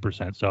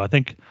 32%. So I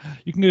think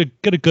you can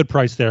get a good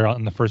price there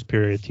on the first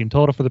period team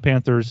total for the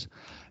Panthers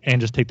and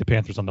just take the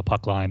Panthers on the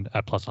puck line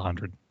at plus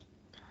 100.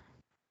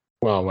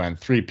 Well, when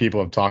 3 people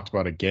have talked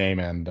about a game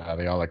and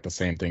they all like the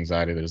same things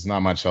I do, there's not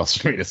much else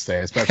for me to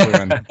say, especially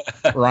when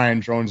Ryan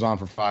drones on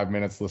for 5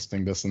 minutes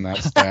listing this and that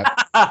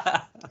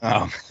stat.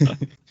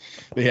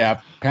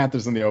 Yeah,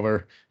 Panthers in the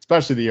over,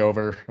 especially the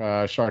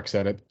over. Shark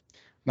said it.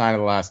 9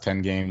 of the last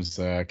 10 games,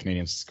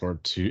 Canadians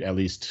scored at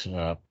least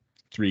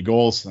 3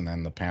 goals. And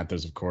then the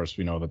Panthers, of course,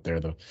 we know that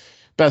they're the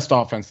best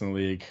offense in the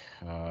league,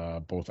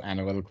 both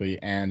analytically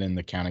and in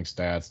the counting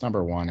stats.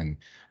 Number 1 in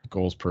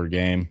goals per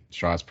game,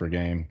 shots per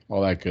game,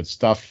 all that good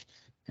stuff.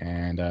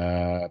 And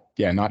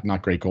yeah,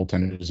 not great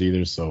goaltenders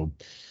either. So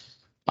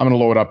I'm going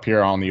to load up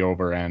here on the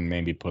over and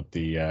maybe put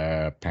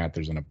the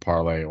Panthers in a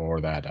parlay or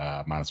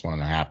that minus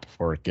 1.5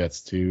 before it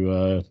gets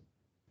to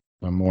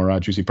a more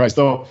juicy price.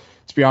 Though,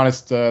 to be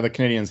honest, the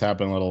Canadians have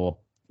been a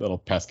little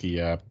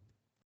pesky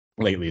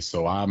lately,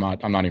 so I'm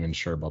not even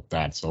sure about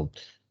that. So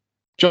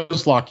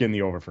just lock in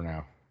the over for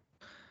now.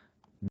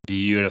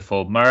 Beautiful.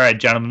 All right,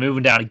 gentlemen,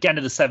 moving down again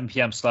to the 7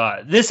 p.m.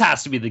 slot. This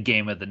has to be the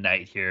game of the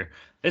night here.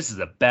 This is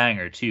a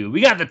banger, too.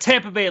 We got the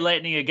Tampa Bay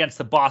Lightning against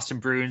the Boston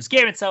Bruins.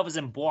 Game itself is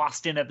in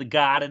Boston at the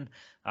Garden.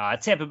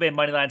 Tampa Bay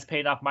moneyline's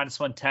paying off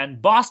 -110.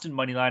 Boston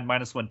moneyline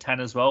 -110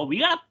 as well. We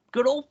got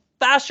good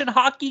old-fashioned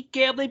hockey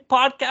gambling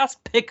podcast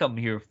pick'em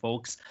here,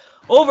 folks.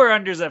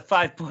 Over-unders at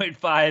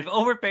 5.5.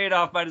 Over paid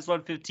off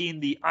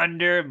 -115. The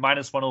under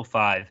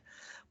 -105.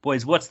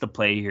 Boys, what's the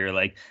play here?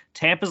 Like,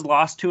 Tampa's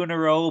lost 2 in a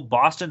row.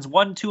 Boston's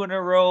won 2 in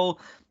a row.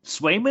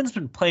 Swayman's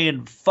been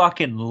playing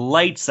fucking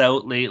lights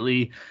out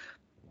lately.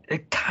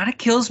 It kind of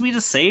kills me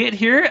to say it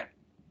here.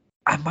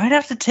 I might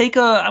have to take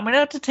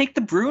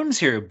the Bruins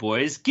here,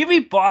 boys. Give me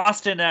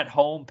Boston at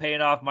home,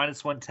 paying off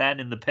 -110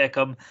 in the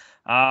pick'em.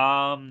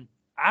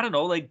 I don't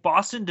know, like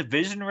Boston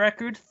division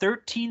record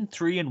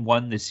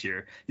 13-3-1 this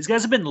year. These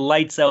guys have been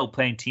lights out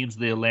playing teams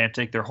of the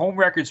Atlantic. Their home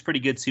record's pretty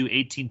good too,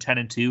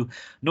 18-10-2.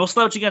 No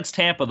slouch against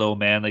Tampa though,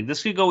 man. Like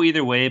this could go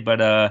either way,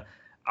 but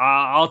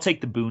I'll take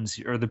the Bruins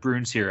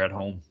here at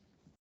home.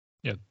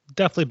 Yeah,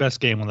 definitely best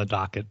game on the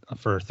docket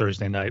for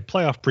Thursday night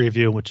playoff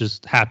preview, which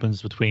just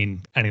happens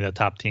between any of the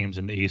top teams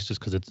in the East,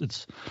 just because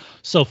it's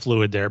so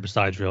fluid there.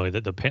 Besides really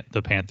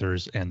the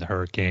Panthers and the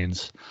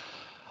Hurricanes.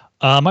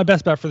 My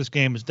best bet for this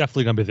game is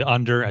definitely going to be the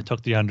under. I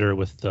took the under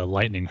with the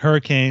Lightning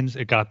Hurricanes.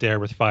 It got there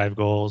with 5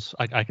 goals.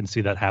 I can see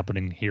that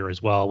happening here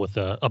as well with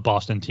a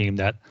Boston team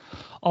that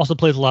also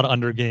plays a lot of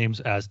under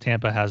games, as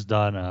Tampa has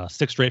done.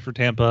 6 straight for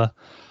Tampa.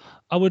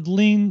 I would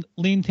lean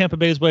Tampa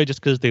Bay's way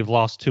just because they've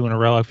lost 2 in a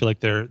row. I feel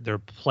like they're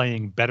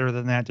playing better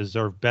than that,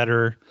 deserve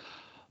better.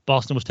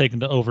 Boston was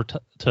taken to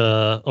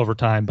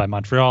overtime by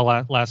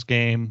Montreal last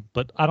game,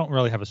 but I don't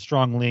really have a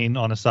strong lean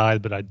on a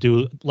side, but I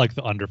do like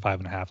the under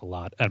 5.5 a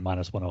lot at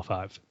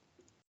 -105.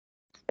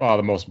 Well,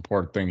 the most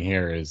important thing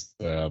here is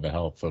the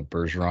health of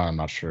Bergeron. I'm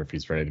not sure if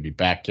he's ready to be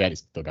back yet. He's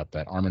still got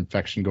that arm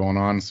infection going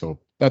on, so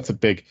that's a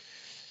big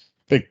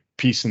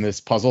piece in this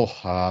puzzle.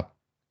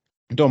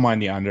 Don't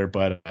mind the under,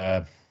 but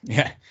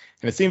yeah,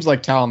 and it seems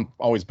like Talon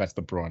always bets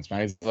the Bruins,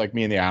 man. He's like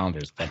me and the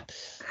Islanders, but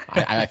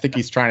I think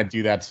he's trying to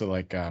do that to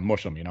like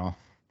mush them,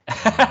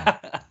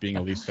 being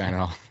a Leafs fan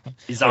and all.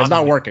 It's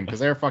not working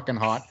because they're fucking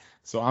hot.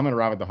 So I'm gonna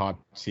ride with the hot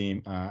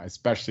team,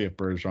 especially if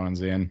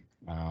Bergeron's in.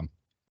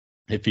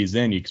 If he's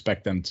in, you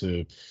expect them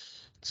to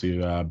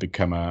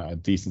become a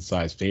decent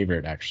sized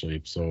favorite,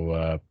 actually.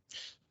 So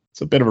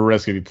it's a bit of a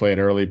risk if you play it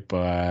early,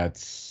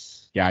 but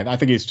yeah, I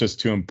think it's just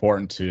too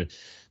important to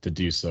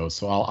do so.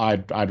 So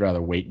I'd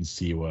rather wait and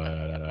see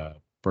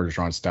what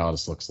Bergeron's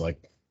status looks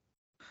like.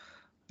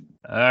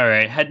 All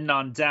right, heading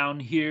on down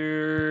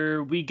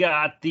here, we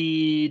got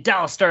the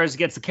Dallas Stars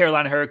against the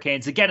Carolina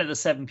Hurricanes, again at the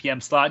 7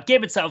 p.m. slot.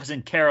 Game itself is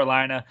in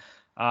Carolina.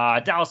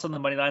 Dallas on the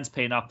money line's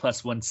paying off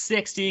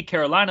 +160.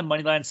 Carolina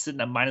money line's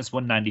sitting at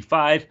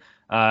 -195.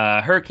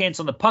 Hurricanes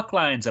on the puck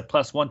lines at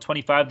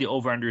 +125. The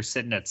over-under is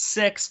sitting at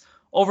 6.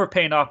 Over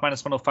paying off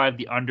 -105.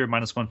 The under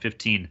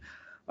 -115.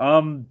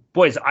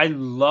 Boys, I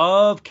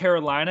love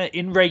Carolina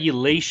in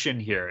regulation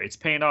here. It's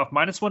paying off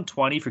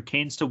 -120 for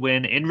Canes to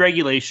win in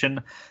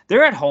regulation.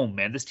 They're at home,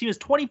 man. This team is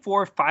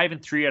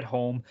 24-5-3 at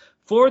home.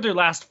 4 of their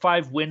last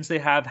 5 wins they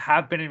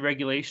have been in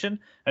regulation,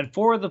 and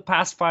 4 of the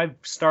past 5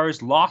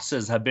 Stars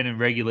losses have been in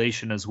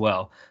regulation as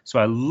well. So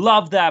I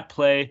love that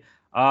play.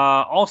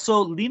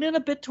 Also leaning a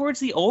bit towards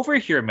the over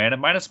here, man, at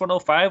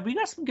 -105. We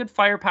got some good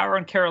firepower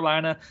on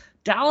Carolina.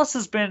 Dallas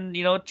has been,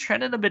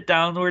 trending a bit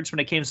downwards when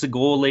it comes to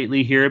goal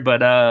lately here,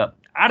 but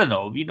I don't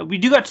know. We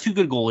do got 2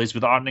 good goalies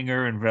with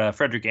Ottinger and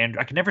Frederick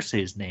Anderson. I can never say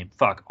his name.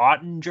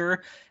 Ottinger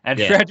and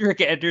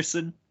Frederick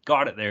Anderson.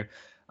 Got it there.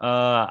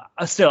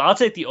 Still, I'll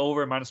take the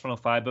over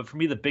 -105, but for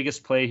me, the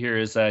biggest play here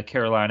is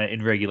Carolina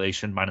in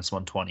regulation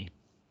 -120.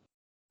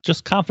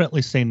 Just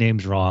confidently say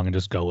names wrong and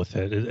just go with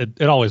it.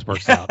 It always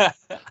works out.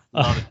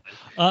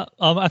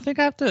 I think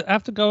I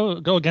have to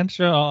go against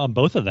you on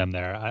both of them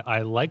there.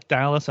 I like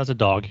Dallas as a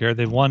dog here.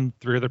 They've won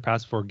 3 of their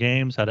past 4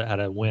 games. Had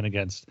a win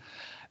against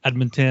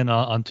Edmonton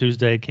on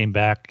Tuesday. Came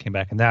back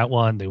in that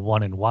one. They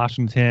won in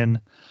Washington.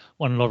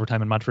 Won in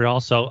overtime in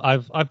Montreal. So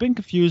I've been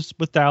confused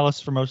with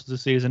Dallas for most of the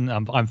season.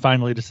 I'm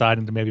finally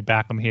deciding to maybe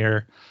back them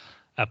here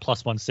at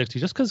 +160,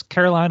 just because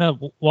Carolina,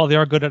 while they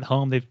are good at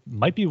home, they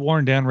might be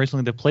worn down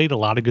recently. They've played a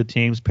lot of good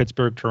teams: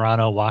 Pittsburgh,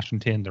 Toronto,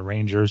 Washington, the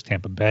Rangers,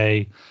 Tampa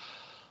Bay.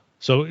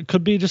 So it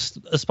could be just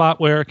a spot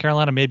where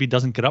Carolina maybe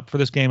doesn't get up for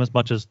this game as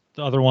much as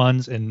the other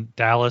ones. And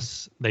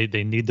Dallas, they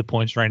need the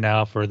points right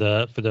now for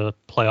the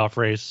playoff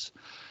race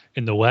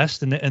in the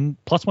West. And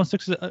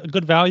 +160 is a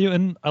good value,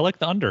 and I like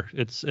the under.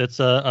 It's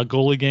a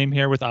goalie game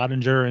here with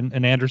Ottinger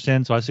and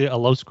Anderson, so I see a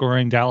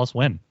low-scoring Dallas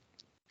win.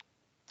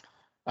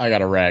 I got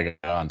to rag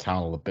on Town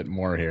a little bit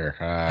more here.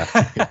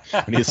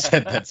 When he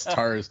said that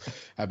Stars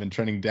have been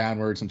trending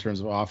downwards in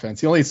terms of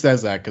offense, he only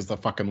says that because the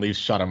fucking Leafs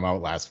shut him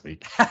out last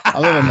week.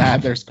 Other than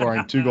that, they're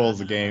scoring 2 goals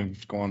a game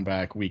going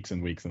back weeks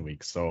and weeks and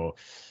weeks. So,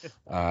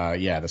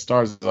 the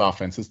Stars'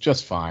 offense is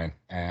just fine.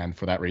 And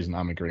for that reason,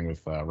 I'm agreeing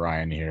with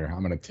Ryan here.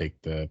 I'm going to take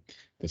the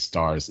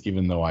Stars,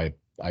 even though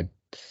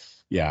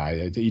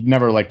you'd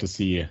never like to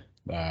see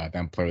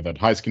them play without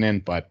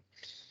Heiskanen, but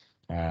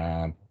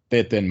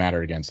It didn't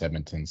matter against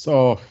Edmonton,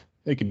 so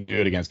they could do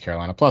it against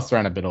Carolina. Plus, they're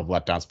on a bit of a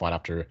letdown spot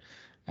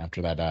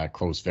after that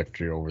close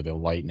victory over the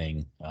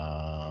Lightning.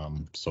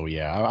 So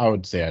yeah, I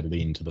would say I'd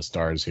lean to the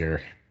Stars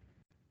here.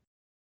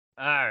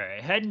 All right,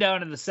 heading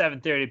down to the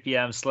 7:30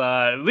 p.m.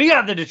 slot. We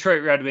got the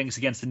Detroit Red Wings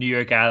against the New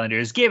York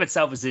Islanders. Game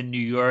itself is in New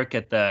York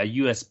at the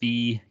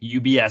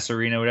UBS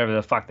Arena, whatever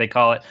the fuck they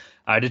call it.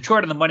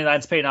 Detroit on the money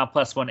line's paying out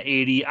plus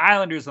 180.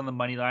 Islanders on the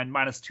money line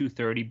minus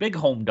 230. Big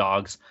home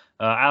dogs.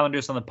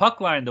 Islanders on the puck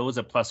line, those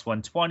at plus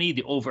 120.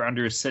 The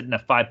over/under is sitting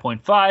at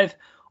 5.5.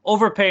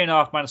 Over paying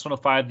off minus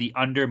 105. The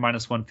under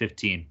minus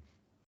 115.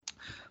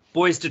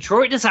 Boys,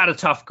 Detroit has had a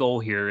tough go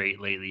here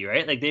lately,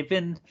 right? Like they've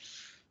been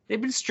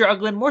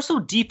struggling more so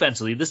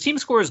defensively. This team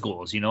scores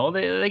goals,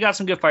 they got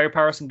some good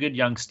firepower, some good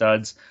young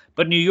studs,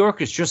 but New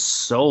York is just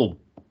so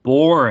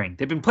boring.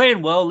 They've been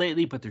playing well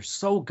lately, but they're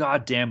so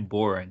goddamn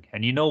boring.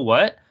 And you know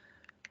what?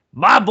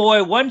 My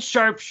boy, One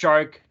Sharp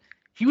Shark,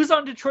 he was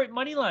on Detroit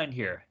money line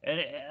here, and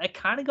it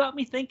kind of got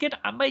me thinking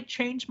I might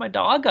change my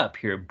dog up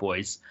here,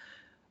 boys.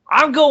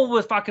 I'm going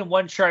with fucking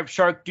One Sharp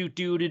Shark. Do.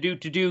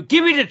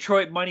 Give me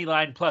Detroit money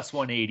line plus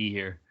 180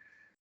 here.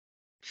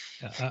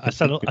 I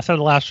said the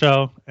last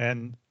show,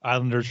 and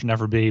Islanders should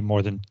never be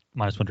more than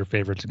minus 100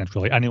 favorites against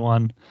really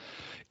anyone.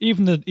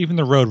 Even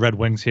the road Red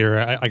Wings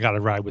here, I got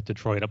to ride with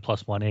Detroit at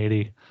plus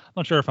 180. I'm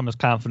not sure if I'm as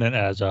confident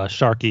as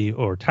Sharky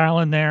or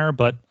Talon there,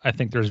 but I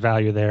think there's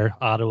value there.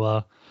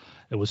 Ottawa,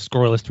 it was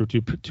scoreless through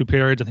two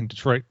periods. I think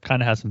Detroit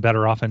kind of has some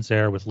better offense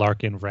there with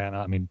Larkin,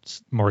 Vrana. I mean,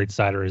 Moritz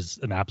Seider is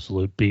an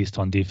absolute beast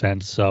on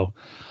defense. So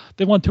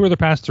they won 2 of their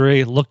past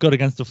 3, look good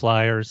against the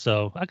Flyers.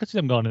 So I could see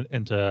them going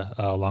into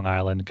Long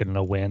Island, getting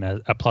a win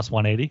at plus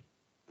 180.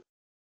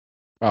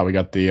 Oh, we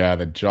got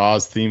the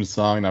Jaws theme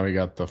song. Now we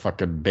got the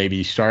fucking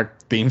Baby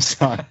Shark theme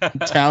song.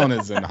 Talon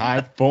is in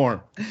high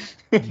form.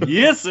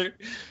 Yes, sir.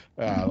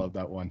 I love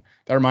that one.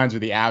 That reminds me,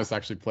 the Avs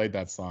actually played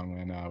that song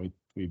when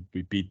we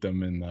beat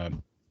them in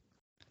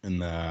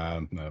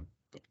the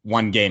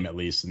one game at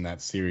least in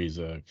that series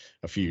a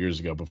few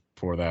years ago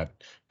before that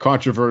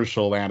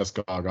controversial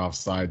Landeskog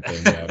offside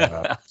thing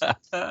that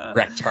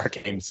wrecked our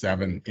Game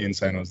 7 in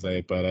San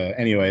Jose. But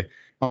anyway,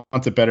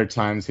 on to better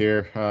times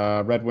here.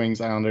 Red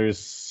Wings,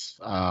 Islanders.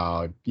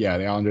 The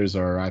Islanders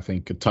are, I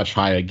think, a touch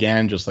high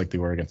again, just like they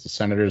were against the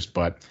Senators,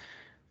 but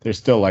they're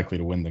still likely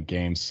to win the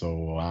game.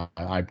 So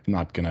I'm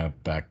not going to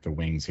back the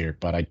Wings here,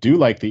 but I do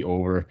like the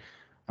over.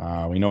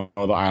 We know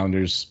the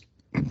Islanders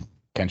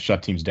can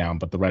shut teams down,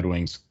 but the Red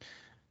Wings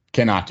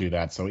cannot do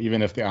that. So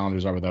even if the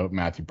Islanders are without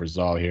Matthew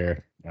Barzal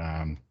here,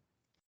 and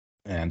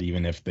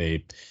even if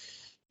they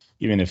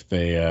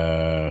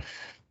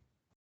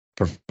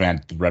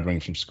prevent the Red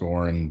Wings from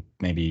scoring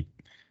maybe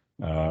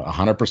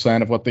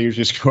 100% of what they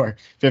usually score,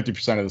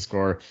 50% of the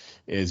score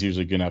is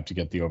usually good enough to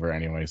get the over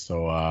anyway.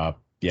 So I'm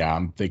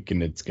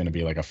thinking it's going to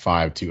be like a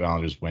 5-2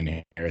 Islanders win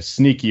here. A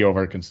sneaky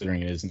over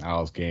considering it is an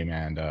Isles game,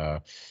 and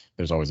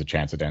there's always a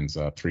chance it ends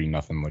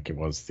 3-0 like it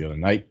was the other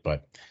night.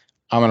 But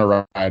I'm going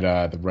to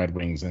ride the Red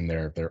Wings in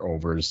their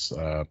overs.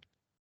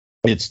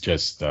 It's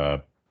just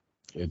a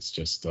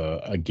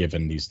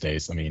given these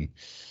days. I mean,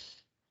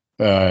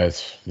 the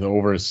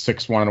over is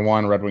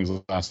 6-1-1. Red Wings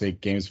last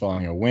 8 games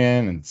following a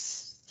win, and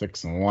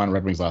 6-1.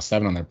 Red Wings last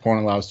 7 on their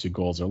opponent allows 2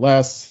 goals or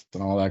less,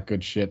 and all that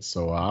good shit.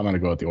 So I'm going to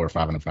go with the over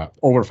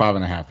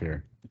 5.5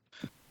 here.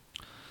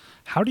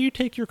 How do you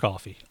take your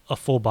coffee? A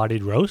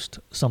full-bodied roast?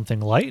 Something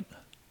light?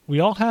 We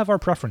all have our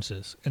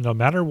preferences, and no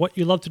matter what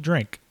you love to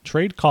drink,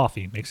 Trade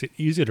Coffee makes it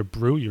easy to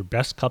brew your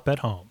best cup at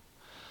home.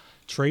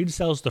 Trade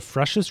sells the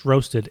freshest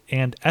roasted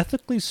and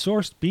ethically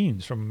sourced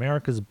beans from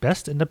America's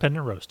best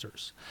independent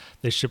roasters.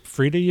 They ship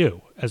free to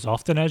you, as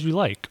often as you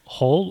like,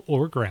 whole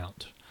or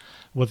ground.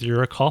 Whether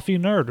you're a coffee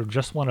nerd or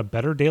just want a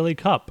better daily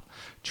cup,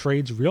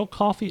 Trade's real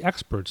coffee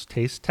experts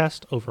taste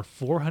test over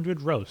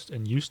 400 roasts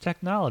and use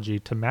technology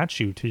to match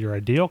you to your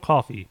ideal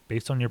coffee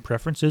based on your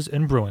preferences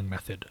and brewing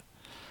method.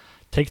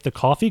 Take the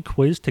coffee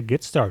quiz to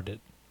get started.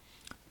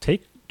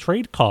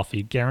 Trade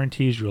Coffee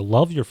guarantees you'll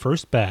love your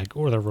first bag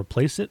or they'll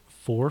replace it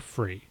for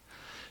free.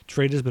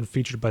 Trade has been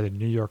featured by the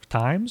New York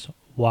Times,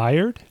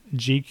 Wired,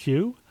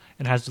 GQ,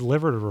 and has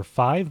delivered over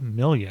 5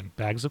 million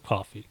bags of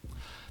coffee.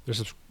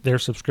 Their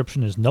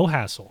subscription is no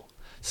hassle.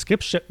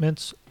 Skip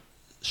shipments,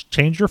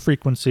 change your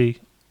frequency,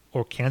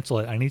 or cancel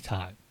at any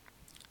time.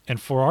 And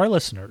for our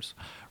listeners,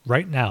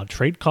 right now,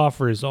 Trade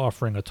Coffee is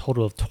offering a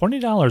total of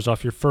 $20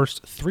 off your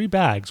first 3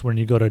 bags when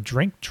you go to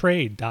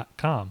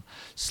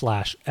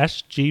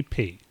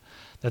drinktrade.com/SGP.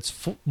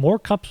 That's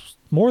more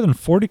than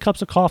 40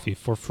 cups of coffee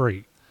for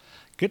free.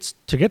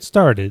 To get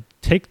started,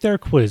 take their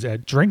quiz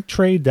at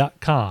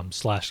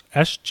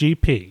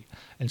drinktrade.com/SGP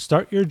and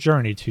start your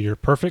journey to your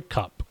perfect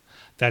cup.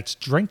 That's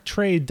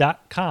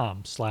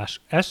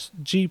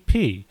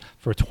drinktrade.com/SGP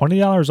for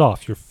 $20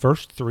 off your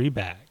first 3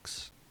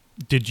 bags.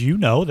 Did you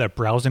know that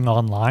browsing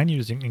online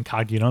using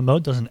incognito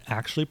mode doesn't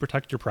actually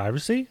protect your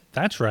privacy?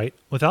 That's right.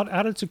 Without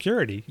added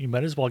security, you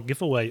might as well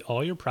give away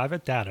all your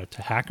private data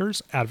to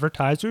hackers,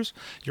 advertisers,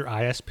 your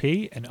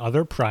ISP, and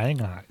other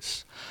prying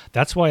eyes.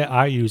 That's why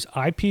I use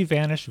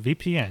IPVanish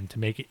VPN to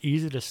make it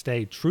easy to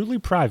stay truly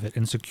private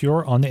and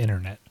secure on the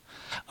internet.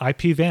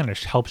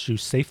 IPVanish helps you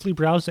safely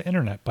browse the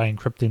internet by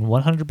encrypting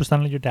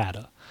 100% of your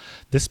data.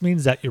 This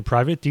means that your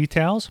private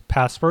details,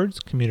 passwords,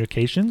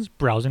 communications,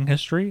 browsing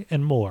history,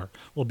 and more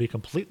will be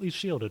completely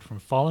shielded from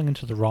falling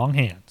into the wrong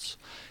hands.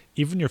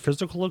 Even your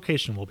physical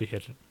location will be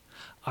hidden.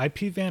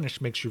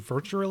 IPVanish makes you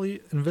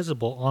virtually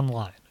invisible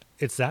online.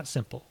 It's that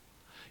simple.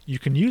 You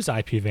can use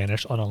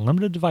IPVanish on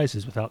unlimited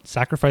devices without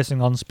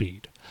sacrificing on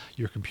speed.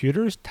 Your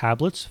computers,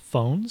 tablets,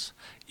 phones,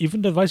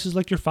 even devices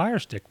like your Fire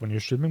Stick when you're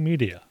streaming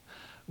media.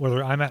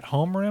 Whether I'm at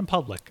home or in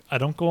public, I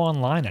don't go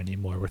online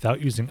anymore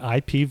without using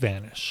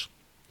IPVanish.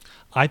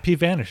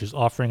 IPVanish is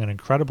offering an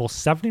incredible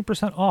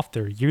 70% off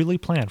their yearly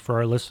plan for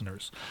our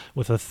listeners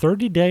with a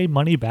 30-day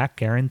money-back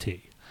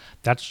guarantee.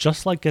 That's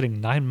just like getting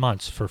 9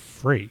 months for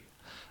free.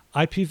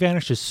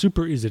 IPVanish is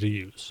super easy to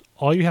use.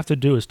 All you have to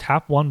do is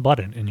tap one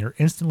button and you're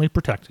instantly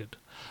protected.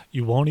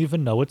 You won't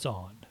even know it's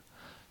on.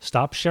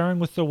 Stop sharing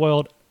with the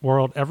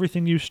world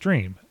everything you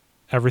stream,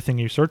 everything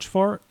you search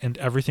for, and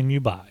everything you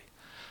buy.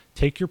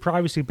 Take your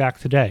privacy back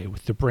today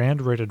with the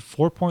brand rated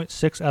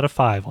 4.6 out of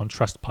 5 on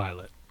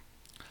Trustpilot.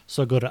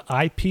 So go to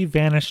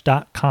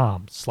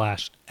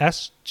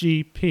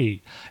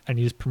ipvanish.com/SGP and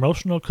use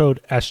promotional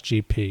code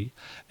SGP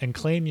and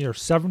claim your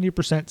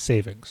 70%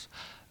 savings.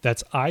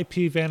 That's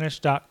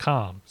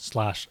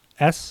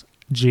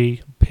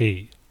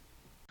ipvanish.com/SGP.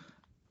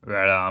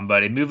 Right on,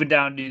 buddy. Moving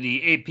down to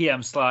the 8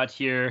 p.m. slot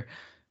here.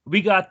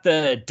 We got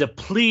the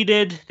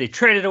depleted. They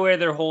traded away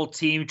their whole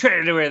team,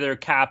 traded away their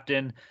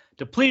captain.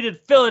 Depleted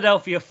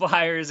Philadelphia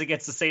Flyers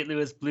against the St.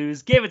 Louis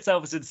Blues. Game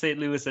itself is in St.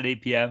 Louis at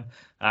 8 p.m.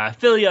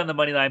 Philly on the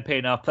money line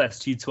paying off plus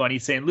 220.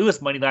 St.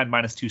 Louis money line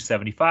minus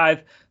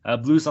 275.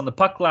 Blues on the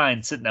puck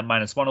line sitting at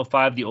minus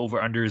 105. The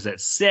over-under is at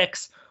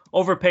 6.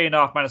 Over paying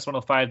off minus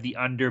 105. The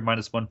under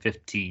minus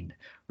 115.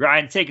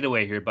 Ryan, take it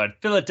away here, bud.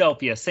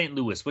 Philadelphia, St.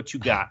 Louis, what you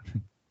got?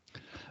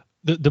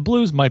 The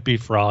Blues might be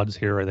frauds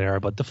here or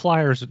there, but the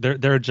Flyers,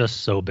 they're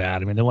just so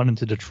bad. I mean, they went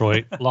into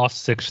Detroit,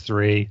 lost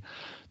 6-3.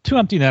 2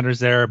 empty netters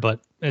there, but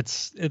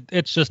it's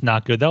just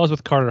not good. That was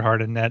with Carter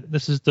Hart in net.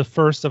 This is the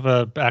first of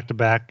a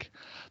back-to-back.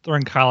 They're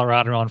in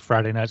Colorado on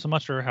Friday night, so I'm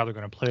not sure how they're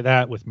going to play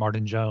that with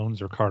Martin Jones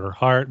or Carter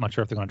Hart. I'm not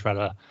sure if they're going to try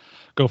to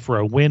go for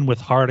a win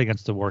with Hart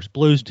against the worst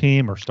Blues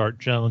team or start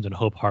Jones and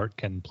hope Hart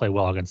can play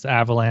well against the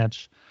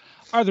Avalanche.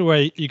 Either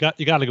way, you got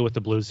to go with the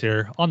Blues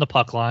here. On the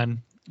puck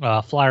line,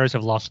 Flyers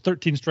have lost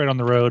 13 straight on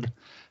the road,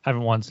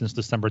 haven't won since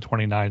December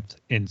 29th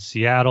in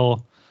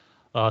Seattle.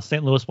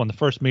 St. Louis won the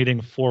first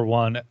meeting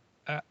 4-1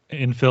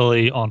 in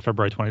Philly on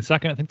February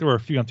 22nd. I think there were a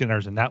few empty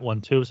netters in that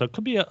one too, so it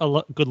could be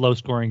a good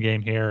low-scoring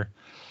game here.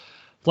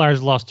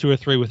 Flyers lost 2 or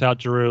 3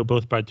 without Giroux,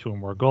 both by 2 or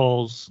more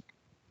goals.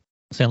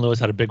 St. Louis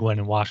had a big win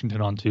in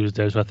Washington on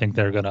Tuesday, so I think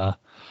they're going to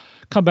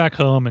come back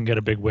home and get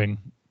a big win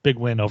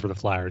over the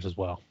Flyers as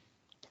well.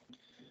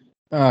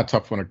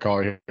 Tough one to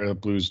call here. The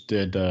Blues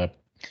did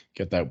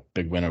get that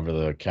big win over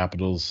the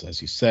Capitals,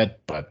 as you said,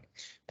 but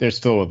they're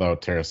still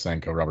without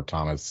Tarasenko, Robert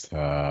Thomas,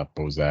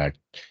 Bozak,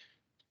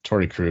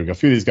 Torrey Krug. A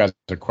few of these guys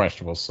are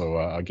questionable, so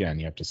again,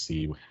 you have to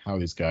see how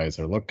these guys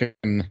are looking.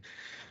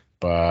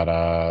 But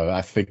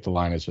I think the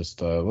line is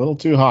just a little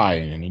too high,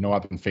 and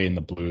I've been fading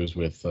the Blues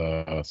with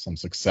some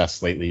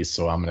success lately,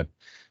 so I'm going to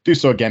do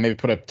so again. Maybe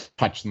put a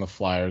touch on the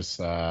Flyers.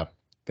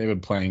 They've been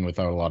playing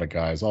without a lot of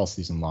guys all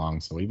season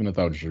long, so even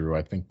without Giroux,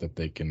 I think that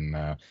they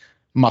can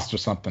muster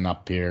something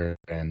up here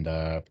and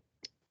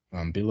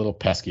be a little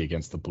pesky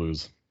against the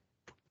Blues.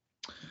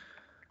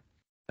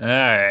 All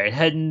right,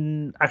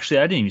 actually,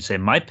 I didn't even say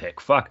my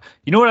pick. Fuck.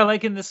 You know what I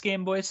like in this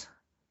game, boys?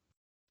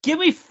 Give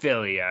me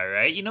Philly, all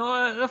right?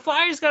 The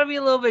Flyers got to be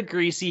a little bit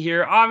greasy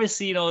here.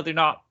 Obviously, they're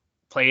not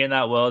playing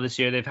that well this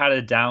year. They've had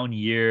a down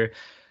year.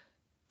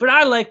 But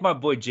I like my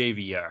boy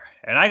JVR,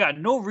 and I got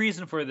no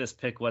reason for this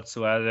pick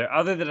whatsoever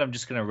other than I'm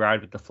just going to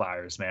ride with the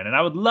Flyers, man. And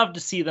I would love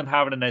to see them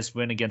having a nice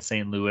win against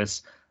St.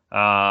 Louis.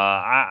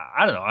 I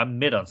don't know. I'm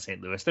mid on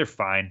St. Louis. They're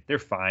fine.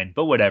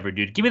 But whatever,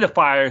 dude. Give me the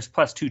Flyers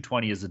plus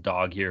 220 as a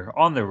dog here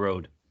on the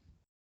road.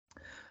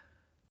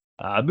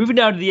 Moving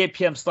down to the 8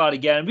 p.m. slot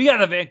again. We got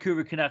the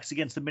Vancouver Canucks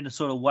against the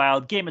Minnesota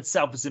Wild. Game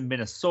itself is in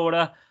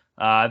Minnesota.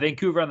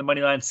 Vancouver on the money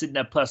line sitting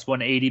at plus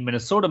 180.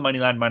 Minnesota money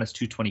line minus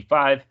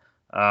 225.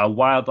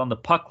 Wild on the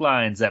puck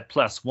lines at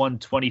plus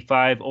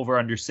 125. Over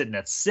under sitting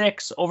at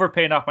 6. Over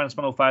paying off minus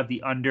 105.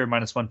 The under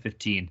minus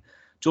 115.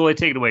 Joel,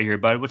 take it away here,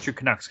 bud. What's your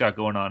Canucks got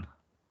going on?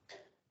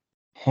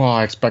 Well,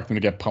 I expect them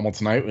to get pummeled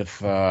tonight with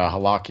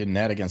Halak in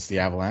net against the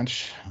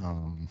Avalanche.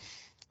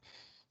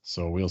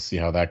 So we'll see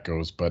how that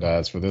goes. But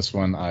as for this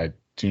one, I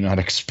do not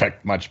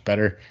expect much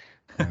better.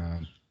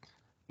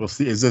 We'll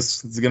see. Is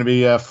it going to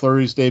be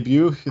Fleury's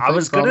debut? I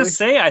was going to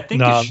say, I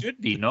think it should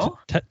be, no?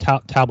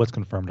 Talbot's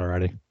confirmed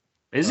already.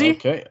 Is he?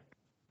 Okay.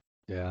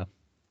 Yeah.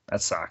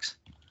 That sucks.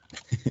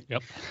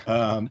 Yep.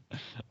 Well,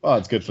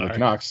 it's good for the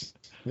Canucks.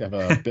 They have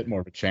a bit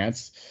more of a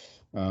chance.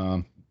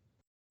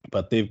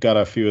 But they've got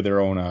a few of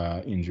their own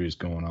injuries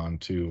going on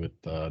too,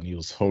 with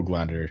Niels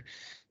Höglander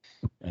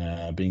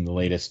being the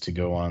latest to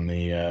go on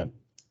the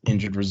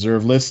injured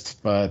reserve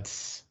list.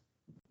 But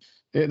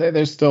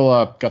they're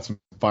still got some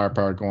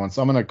firepower going.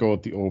 So I'm going to go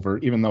with the over,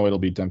 even though it'll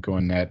be Demko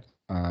and net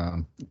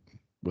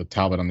with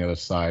Talbot on the other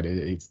side.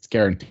 It's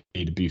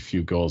guaranteed to be a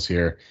few goals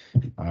here.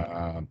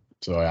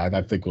 So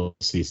I think we'll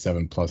see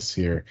 7+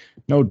 here.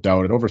 No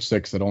doubt. At over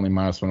 6 at only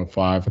 -105.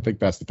 I think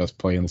that's the best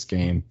play in this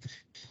game.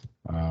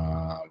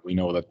 We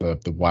know that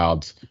the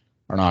Wild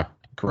are not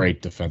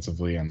great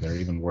defensively, and they're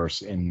even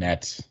worse in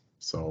net.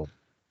 So,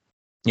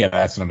 yeah,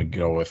 that's what I'm going to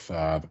go with.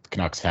 The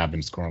Canucks have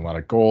been scoring a lot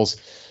of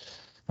goals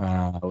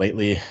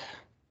lately,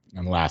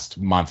 in the last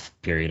month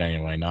period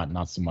anyway,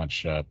 not so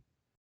much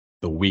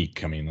the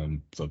week. I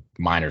mean, the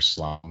minor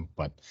slump,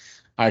 but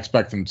I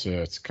expect them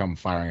to come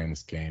firing in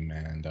this game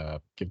and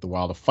give the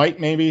Wild a fight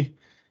maybe,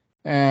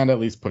 and at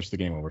least push the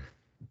game over.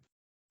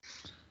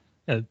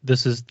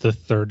 This is the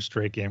third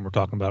straight game we're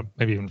talking about,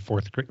 maybe even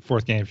fourth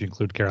game if you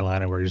include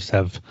Carolina, where you just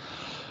have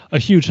a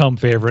huge home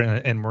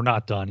favorite, and we're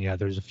not done yet.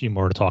 There's a few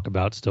more to talk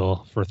about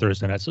still for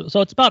Thursday night.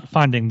 So it's about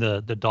finding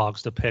the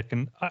dogs to pick,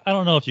 and I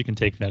don't know if you can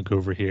take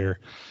Vancouver here,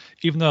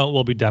 even though it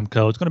will be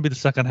Demko. It's going to be the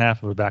second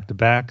half of a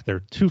back-to-back.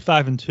 They're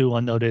 2-5-2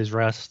 on no days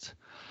rest,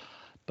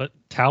 but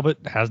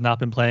Talbot has not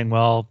been playing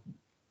well.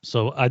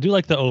 So I do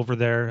like the over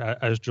there,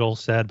 as Joel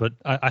said, but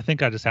I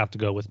think I just have to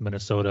go with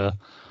Minnesota.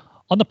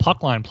 On the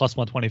puck line,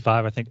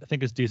 +125, I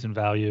think it's decent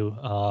value.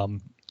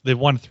 They've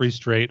won 3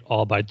 straight,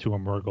 all by 2 or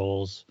more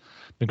goals.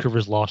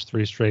 Vancouver's lost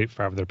 3 straight,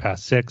 5 of their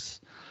past 6.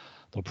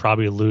 They'll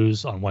probably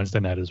lose on Wednesday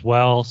night as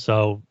well.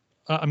 So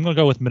I'm going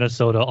to go with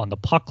Minnesota on the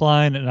puck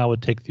line, and I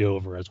would take the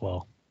over as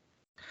well.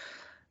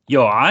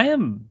 Yo, I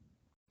am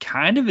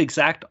kind of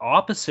exact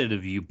opposite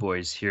of you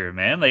boys here,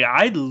 man. Like,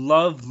 I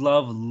love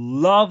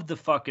the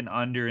fucking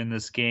under in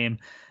this game.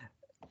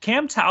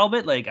 Cam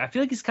Talbot, like, I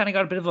feel like he's kind of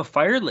got a bit of a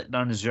fire lit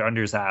on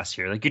under his ass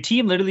here. Like, your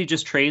team literally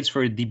just trades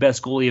for the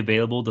best goalie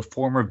available, the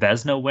former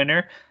Vezina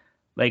winner.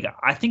 Like,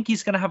 I think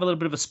he's going to have a little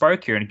bit of a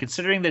spark here. And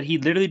considering that he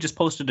literally just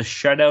posted a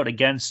shutout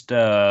against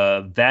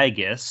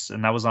Vegas,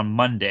 and that was on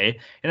Monday,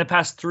 in the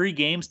past 3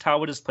 games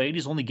Talbot has played,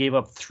 he's only gave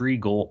up 3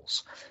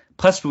 goals.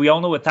 Plus, we all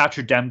know what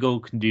Thatcher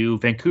Demko can do.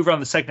 Vancouver on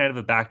the second night of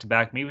a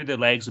back-to-back, maybe their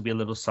legs will be a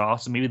little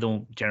soft, so maybe they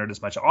won't generate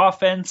as much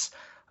offense.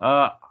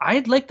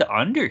 I'd like the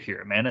under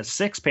here, man. At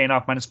 6, paying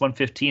off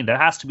 -115. That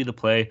has to be the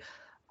play.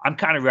 I'm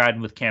kind of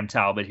riding with Cam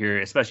Talbot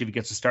here, especially if he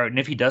gets a start. And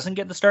if he doesn't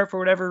get the start for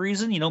whatever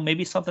reason,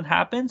 maybe something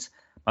happens.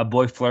 My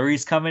boy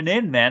Fleury's coming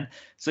in, man.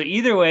 So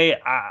either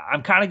way,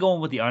 I'm kind of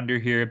going with the under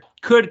here.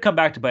 Could come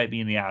back to bite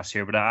me in the ass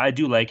here, but I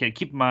do like it.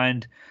 Keep in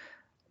mind,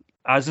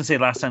 I was going to say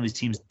last time these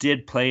teams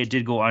did play, it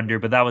did go under,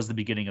 but that was the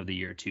beginning of the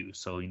year too.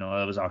 So,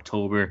 that was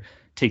October.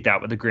 Take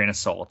that with a grain of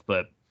salt.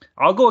 But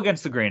I'll go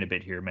against the grain a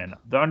bit here, man.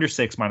 The under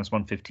 6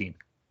 -115.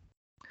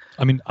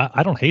 I mean,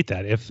 I don't hate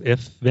that. If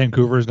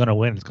Vancouver is going to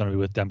win, it's going to be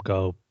with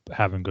Demko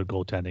having good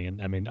goaltending.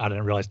 And I mean, I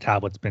didn't realize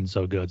Talbot's been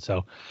so good.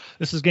 So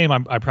this is a game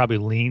I probably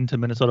lean to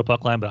Minnesota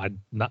puck line, but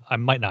I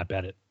might not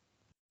bet it.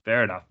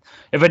 Fair enough.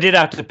 If I did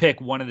have to pick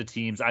one of the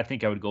teams, I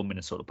think I would go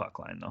Minnesota puck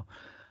line though.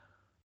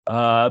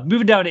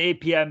 Moving down to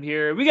 8 p.m.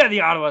 here, we got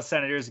the Ottawa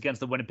Senators against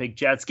the Winnipeg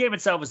Jets. Game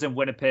itself is in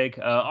Winnipeg.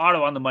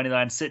 Ottawa on the money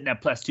line sitting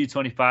at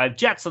 +225.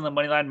 Jets on the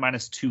money line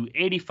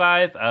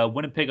 -285.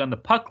 Winnipeg on the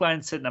puck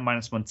line sitting at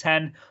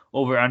 -110.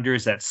 Over under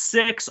is at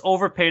 6.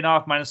 Over paying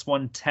off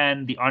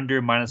 -110. The under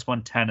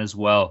 -110 as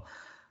well.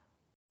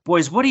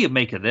 Boys, what do you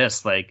make of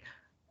this? Like,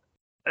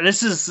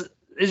 this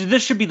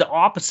should be the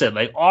opposite.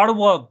 Like,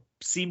 Ottawa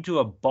seemed to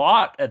have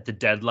bought at the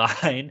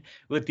deadline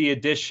with the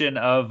addition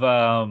of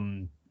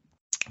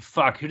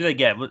who did they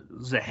get?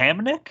 Was it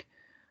Hamonic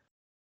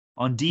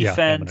on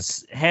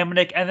defense? Yeah,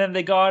 Hamonic, and then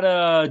they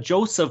got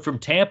Joseph from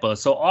Tampa.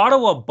 So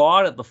Ottawa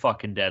bought at the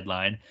fucking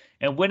deadline,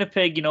 and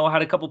Winnipeg,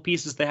 had a couple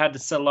pieces they had to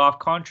settle off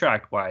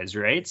contract wise,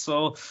 right?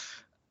 So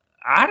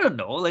I don't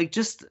know, like,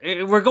 just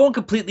we're going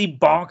completely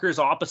bonkers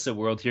opposite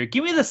world here.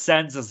 Give me the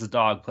Sens as a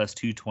dog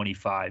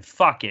 +225.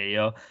 Fuck it,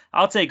 yo.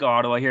 I'll take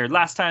Ottawa here.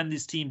 Last time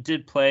this team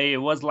did play, it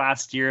was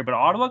last year, but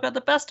Ottawa got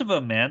the best of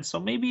them, man. So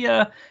maybe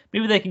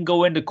they can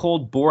go into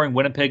cold, boring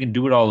Winnipeg and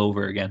do it all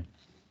over again.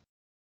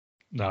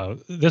 No,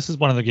 this is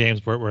one of the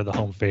games where the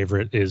home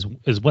favorite is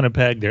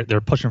Winnipeg.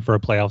 They're pushing for a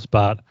playoff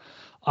spot.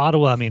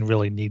 Ottawa, I mean,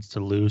 really needs to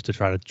lose to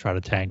try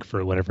to tank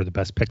for whatever the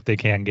best pick they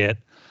can get.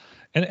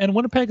 And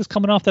Winnipeg is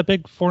coming off that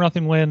big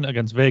 4-0 win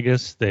against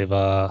Vegas. They've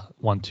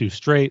won 2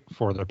 straight,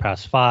 4 of their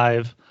past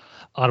 5.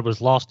 Ottawa's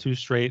lost 2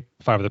 straight,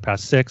 5 of their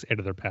past 6, 8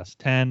 of their past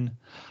 10.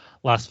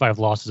 Last 5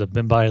 losses have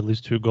been by at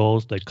least 2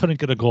 goals. They couldn't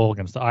get a goal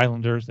against the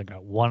Islanders. They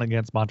got 1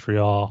 against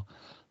Montreal,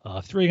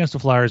 3 against the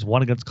Flyers,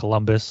 1 against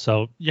Columbus.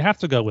 So you have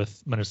to go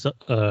with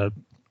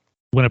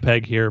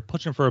Winnipeg here,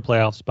 pushing for a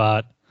playoff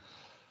spot.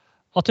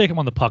 I'll take them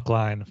on the puck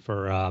line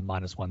for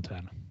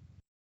 -110.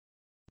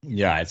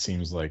 Yeah, it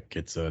seems like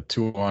it's a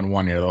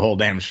 2-on-1 here, the whole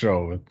damn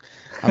show.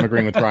 I'm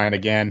agreeing with Ryan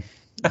again.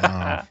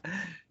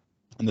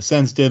 And the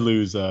Sens did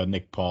lose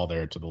Nick Paul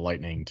there to the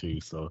Lightning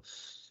too, so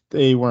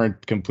they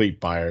weren't complete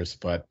buyers.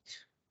 But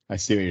I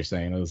see what you're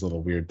saying. It was a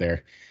little weird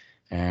there.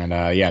 And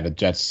the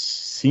Jets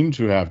seem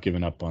to have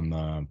given up on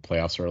the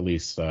playoffs, or at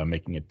least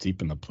making it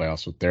deep in the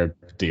playoffs with their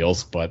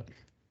deals. But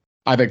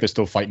I think they're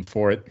still fighting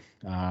for it.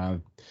 The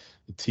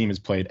team has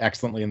played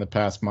excellently in the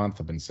past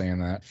month. I've been saying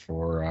that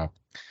for a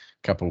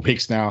couple of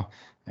weeks now.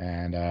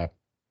 And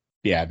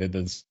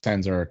the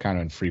Sens are kind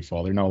of in free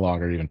fall. They're no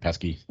longer even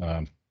pesky.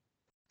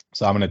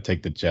 So I'm going to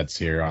take the Jets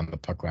here on the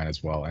puck line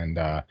as well. And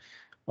a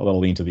little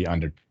lean to the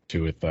under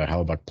too, with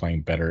Hellebuck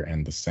playing better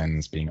and the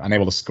Sens being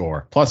unable to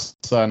score. Plus,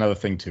 another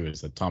thing too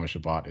is that Thomas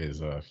Chabot is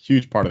a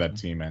huge part of that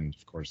team, and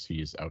of course he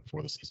is out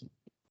for the season.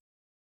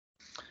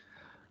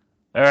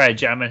 All right,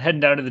 gentlemen, heading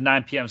down to the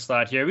 9 p.m.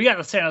 slot here. We got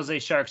the San Jose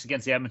Sharks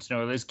against the Edmonton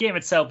Oilers. Game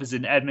itself is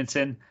in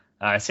Edmonton.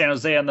 San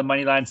Jose on the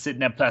money line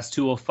sitting at plus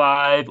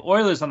 205.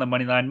 Oilers on the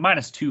money line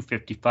minus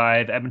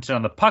 255. Edmonton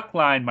on the puck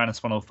line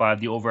minus 105.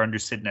 The over/under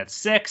sitting at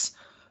 6.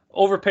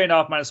 Over paying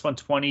off minus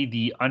 120.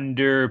 The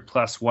under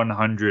plus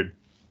 100.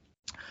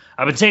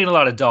 I've been taking a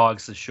lot of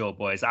dogs this show,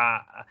 boys.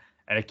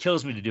 And it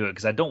kills me to do it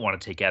because I don't want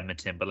to take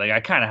Edmonton, but I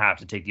kind of have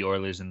to take the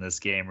Oilers in this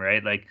game,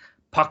 right?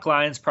 Puck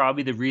line's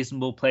probably the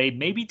reasonable play.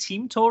 Maybe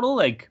team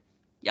total.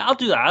 I'll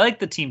do that. I like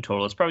the team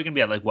total. It's probably gonna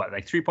be at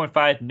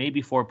 3.5,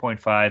 maybe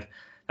 4.5.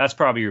 That's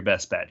probably your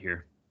best bet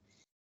here.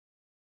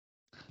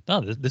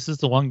 No, this is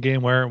the one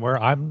game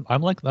where I'm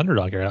like the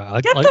underdog here. I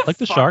like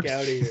the Sharks.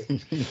 Out of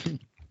here.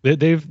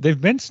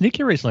 They've been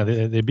sneaky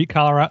recently. They beat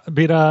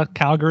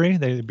Calgary.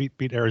 They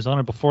beat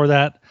Arizona before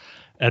that.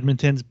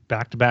 Edmonton's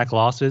back-to-back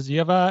losses.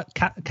 You have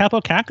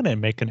Capo Kakkonen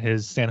making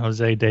his San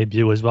Jose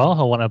debut as well.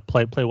 He'll want to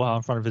play well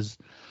in front of his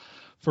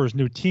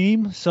new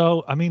team.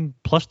 So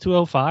plus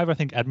 205. I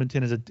think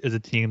Edmonton is a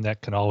team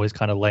that can always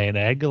kind of lay an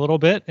egg a little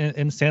bit.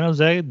 In San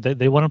Jose,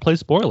 they want to play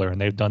spoiler, and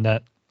they've done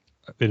that.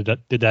 They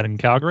did that in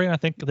Calgary, and I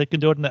think they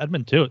can do it in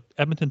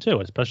Edmonton too,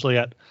 especially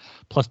at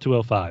plus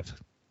 205.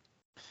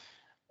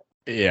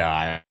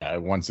 Yeah,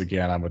 once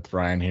again, I'm with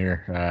Ryan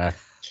here.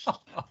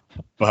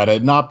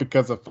 But not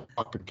because of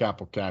fucking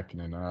Capo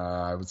Kakkonen.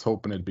 I was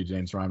hoping it'd be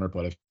James Reimer,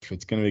 but if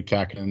it's going to be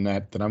Kakkonen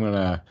then I'm going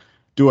to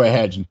do a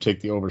hedge and take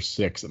the over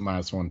 6 at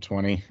minus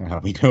 120.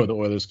 We know the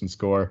Oilers can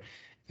score,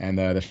 and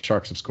the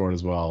Sharks have scored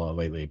as well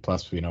lately.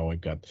 Plus, we've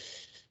got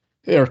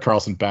Erik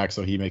Karlsson back,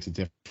 so he makes a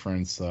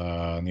difference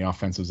in the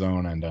offensive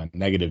zone and a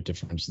negative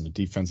difference in the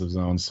defensive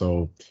zone.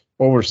 So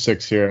over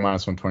 6 here,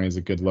 minus 120 is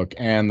a good look.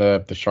 And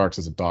the Sharks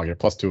is a dog here,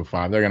 plus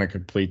 205. They're going to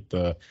complete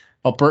the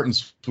Albertan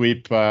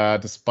sweep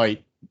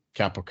despite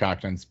Capo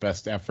Kakkonen's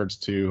best efforts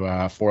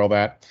to foil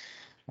that.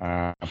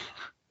 I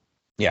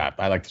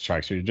like the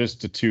Sharks here.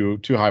 Just too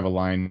high of a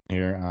line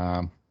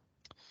here.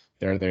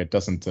 There it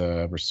doesn't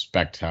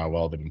respect how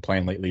well they've been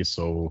playing lately.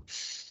 So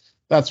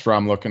that's where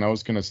I'm looking. I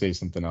was going to say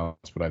something else,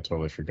 but I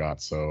totally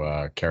forgot.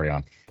 So carry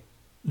on.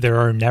 There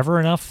are never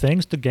enough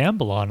things to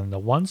gamble on, and the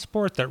one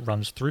sport that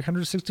runs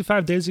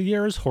 365 days a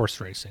year is horse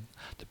racing.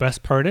 The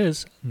best part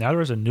is, now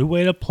there's a new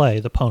way to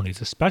play the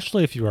ponies,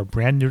 especially if you are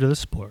brand new to the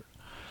sport.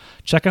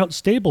 Check out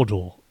Stable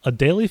Duel, a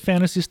daily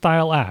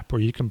fantasy-style app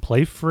where you can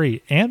play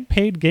free and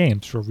paid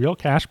games for real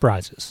cash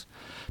prizes.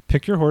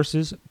 Pick your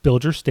horses,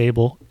 build your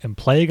stable, and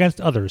play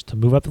against others to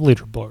move up the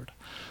leaderboard.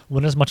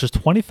 Win as much as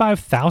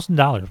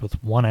 $25,000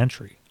 with one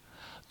entry.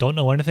 Don't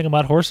know anything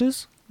about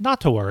horses? Not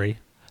to worry.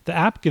 The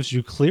app gives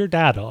you clear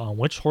data on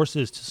which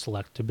horses to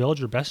select to build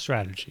your best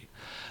strategy.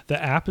 The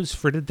app is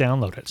free to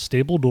download at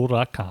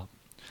StableDuel.com.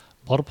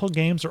 Multiple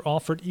games are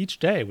offered each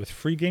day with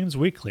free games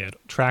weekly at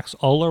tracks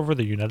all over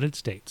the United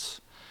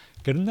States.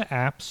 Get in the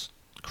apps,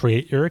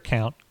 create your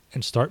account,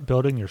 and start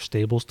building your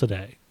stables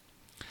today.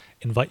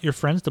 Invite your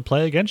friends to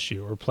play against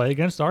you or play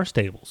against our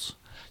stables.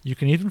 You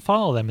can even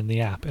follow them in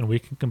the app, and we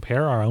can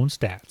compare our own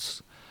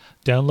stats.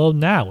 Download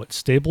now at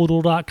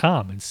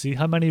StableDuel.com and see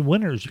how many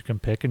winners you can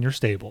pick in your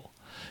stable.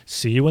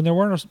 See you in the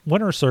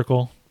winner's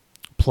circle.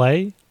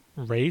 Play,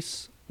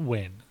 race,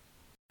 win.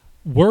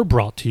 We're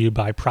brought to you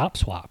by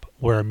PropSwap,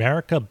 where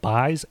America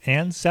buys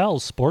and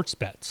sells sports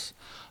bets.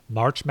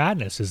 March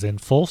Madness is in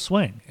full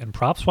swing, and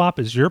PropSwap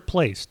is your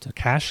place to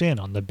cash in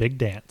on the big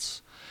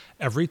dance.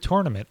 Every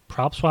tournament,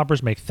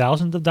 PropSwappers make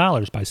thousands of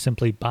dollars by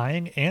simply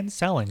buying and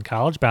selling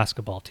college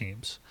basketball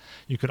teams.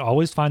 You can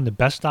always find the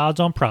best odds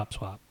on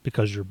PropSwap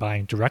because you're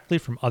buying directly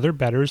from other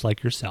bettors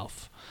like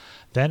yourself.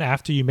 Then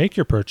after you make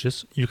your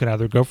purchase, you can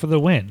either go for the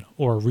win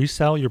or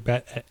resell your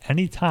bet at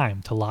any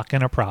time to lock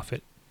in a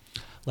profit.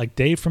 Like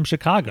Dave from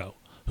Chicago,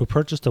 who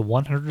purchased a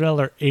 $100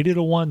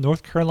 80-1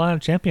 North Carolina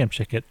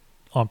championship ticket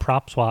on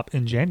PropSwap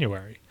in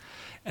January,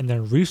 and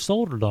then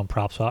resold it on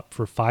PropSwap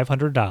for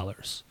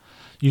 $500.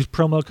 Use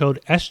promo code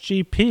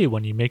SGP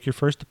when you make your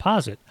first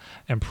deposit,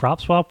 and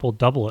PropSwap will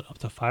double it up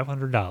to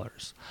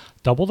 $500.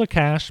 Double the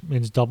cash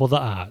means double the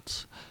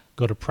odds.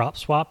 Go to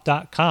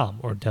PropSwap.com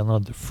or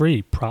download the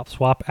free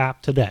PropSwap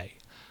app today.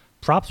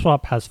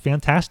 PropSwap has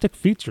fantastic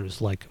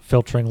features like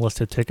filtering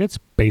listed tickets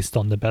based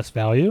on the best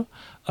value,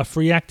 a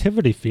free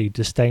activity feed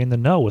to stay in the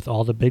know with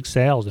all the big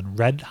sales and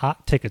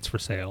red-hot tickets for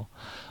sale,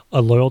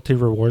 a loyalty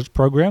rewards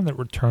program that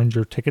returns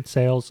your ticket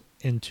sales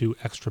into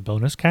extra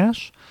bonus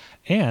cash,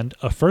 and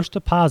a first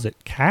deposit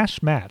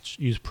cash match.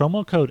 Use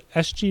promo code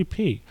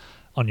SGP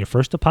on your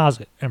first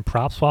deposit, and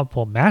PropSwap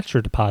will match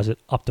your deposit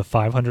up to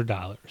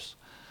 $500.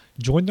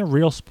 Join the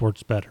real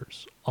sports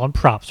bettors on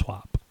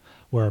PropSwap,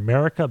 where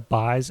America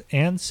buys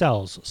and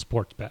sells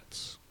sports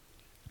bets.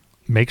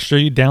 Make sure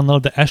you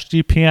download the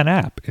SGPN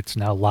app. It's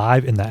now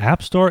live in the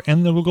App Store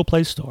and the Google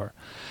Play Store.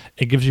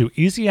 It gives you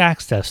easy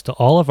access to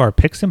all of our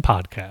picks and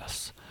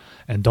podcasts.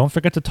 And don't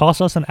forget to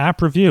toss us an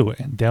app review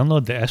and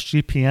download the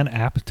SGPN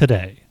app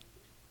today.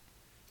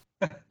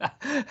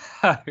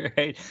 All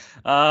right.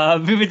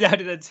 Moving down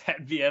to the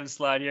 10 p.m.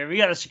 slot here. We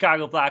got the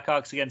Chicago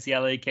Blackhawks against the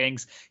LA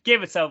Kings.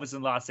 Game itself is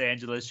in Los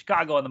Angeles.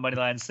 Chicago on the money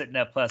line sitting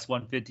at plus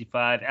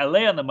 155.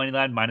 LA on the money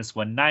line minus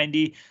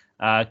 190.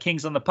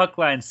 Kings on the puck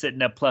line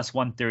sitting at plus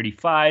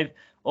 135.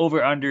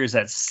 Over-under is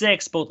at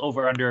 6. Both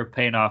over-under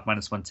paying off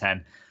minus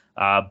 110.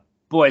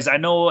 Boys, I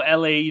know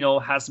LA,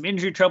 has some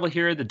injury trouble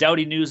here. The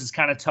Doughty news is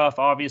kind of tough,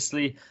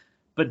 obviously.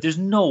 But there's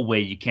no way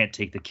you can't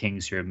take the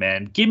Kings here,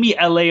 man. Give me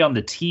LA on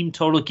the team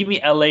total. Give me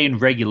LA in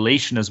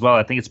regulation as well.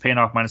 I think it's paying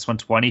off minus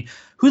 120.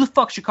 Who the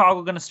fuck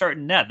Chicago going to start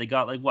in net? They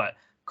got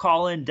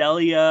Colin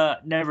Delia.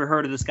 Never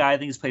heard of this guy. I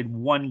think he's played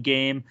one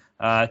game.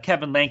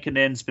 Kevin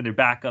Lankinen's been their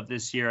backup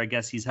this year. I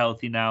guess he's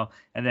healthy now.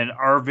 And then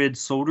Arvid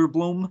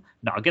Soderblom.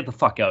 No, get the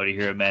fuck out of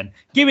here, man.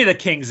 Give me the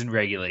Kings in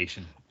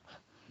regulation.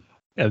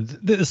 Yeah,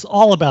 this is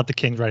all about the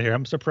Kings right here.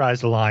 I'm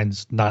surprised the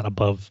line's not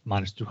above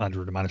minus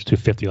 200 or minus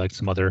 250 like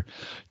some other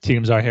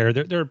teams are here.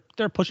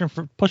 They're pushing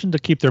to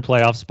keep their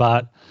playoff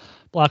spot.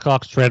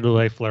 Blackhawks traded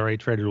away Fleury,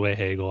 traded away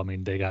Hagel. I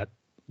mean,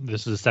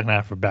 this is the second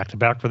half for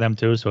back-to-back for them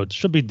too, so it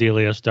should be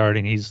Delia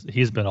starting. He's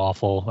been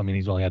awful. I mean,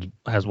 he's only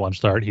has one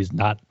start. He's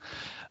not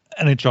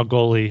an NHL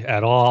goalie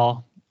at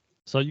all.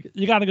 So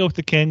you got to go with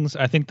the Kings.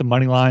 I think the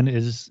money line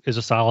is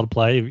a solid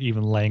play,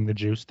 even laying the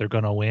juice. They're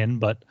going to win,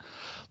 but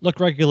look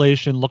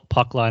regulation, look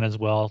puck line as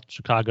well.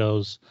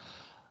 Chicago's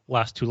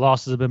last 2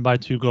 losses have been by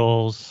 2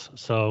 goals.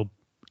 So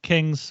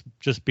Kings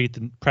just beat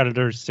the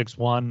Predators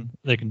 6-1.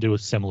 They can do it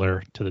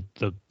similar to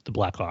the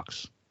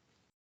Blackhawks.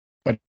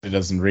 But it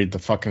doesn't read the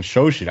fucking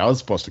show sheet. I was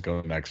supposed to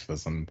go next for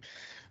this, and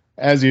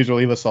as usual,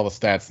 he lists all the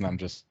stats, and I'm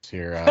just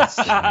here.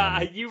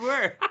 You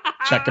were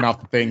checking off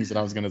the things that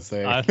I was gonna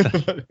say.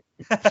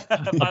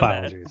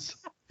 Apologies.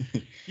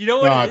 You know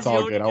what? No, it's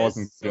all good. I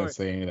wasn't gonna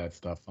say any of that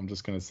stuff. I'm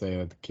just gonna say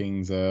that the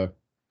Kings.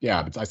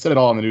 But I said it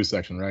all in the news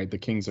section, right? The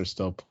Kings are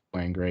still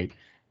playing great,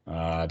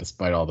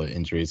 despite all the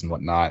injuries and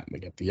whatnot. They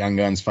get the young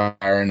guns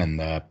firing, and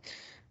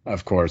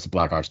of course, the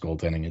Blackhawks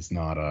goaltending is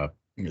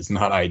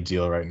not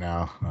ideal right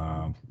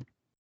now.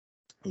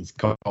 He's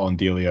Colin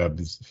Delia.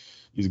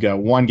 He's got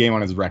 1 game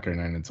on his record,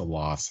 and it's a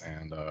loss.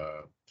 And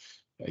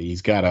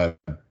he's got a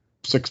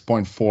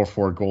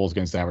 6.44 goals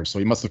against average, so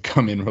he must have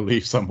come in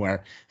relief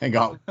somewhere and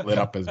got lit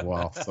up as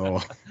well.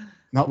 So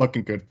not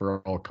looking good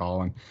for old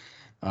Colin.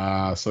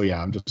 So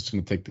yeah, I'm just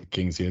going to take the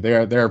Kings here.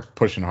 They're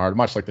pushing hard,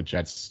 much like the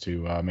Jets,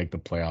 to make the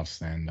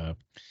playoffs and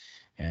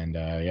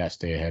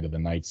stay ahead of the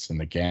Knights and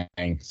the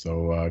gang.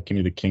 So give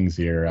me the Kings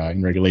here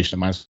in regulation at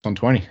minus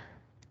 120.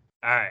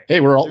 All right. Hey,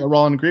 we're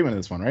all in agreement on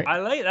this one, right? I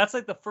like that's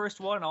the first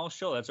one I'll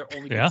show. That's our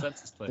only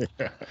consensus play.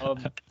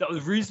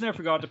 The reason I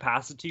forgot to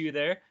pass it to you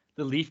there,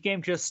 the Leaf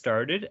game just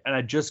started, and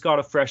I just got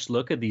a fresh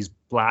look at these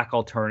black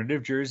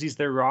alternative jerseys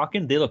they're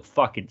rocking. They look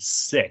fucking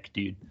sick,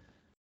 dude.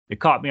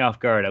 It caught me off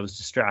guard. I was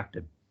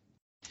distracted.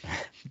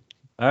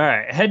 All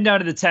right, heading down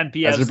to the 10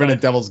 p.m. Has there been a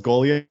Devil's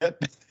goal yet?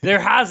 There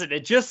hasn't.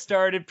 It just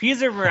started.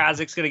 Peter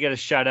Mrazek's going to get a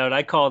shutout.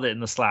 I called it in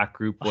the Slack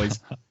group, boys.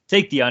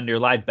 Take the under.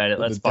 Live bet it.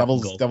 Let's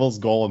fucking go. Devil's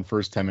goal in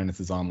first 10 minutes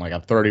is on like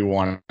a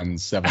 31-7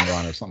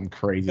 run or something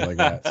crazy like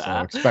that.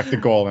 So expect a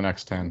goal in the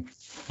next 10.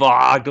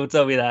 Fuck, don't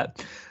tell me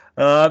that.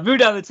 Move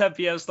down to the 10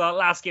 p.m. slot.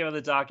 Last game on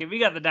the docket. We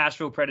got the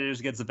Nashville Predators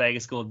against the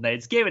Vegas Golden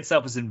Knights. Game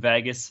itself is in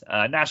Vegas.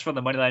 Nashville on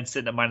the money line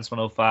sitting at minus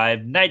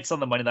 105. Knights on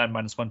the money line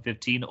minus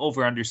 115.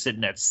 Over under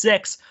sitting at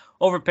 6.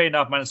 Over paying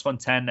off minus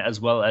 110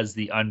 as well as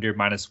the under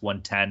minus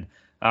 110.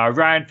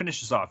 Ryan,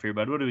 finish us off here,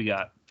 bud. What do we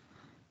got?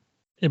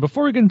 Yeah,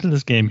 before we get into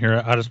this game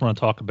here, I just want to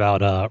talk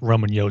about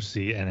Roman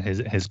Josi and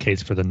his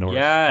case for the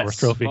Norris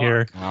Trophy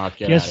here.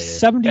 He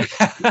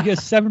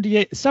has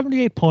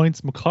 78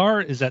 points.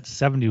 Makar is at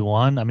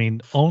 71. I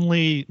mean,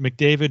 only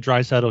McDavid,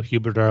 Draisaitl,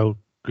 Huberdeau,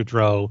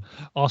 Gaudreau,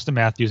 Austin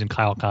Matthews, and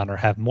Kyle Connor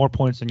have more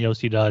points than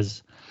Josi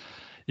does.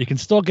 You can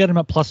still get him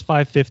at plus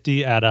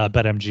 550 at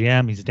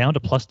BetMGM. He's down to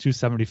plus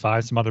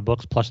 275. Some other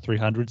books plus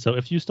 300. So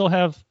if you still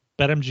have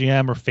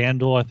BetMGM or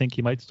FanDuel, I think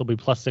he might still be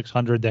plus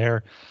 600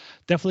 there.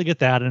 Definitely get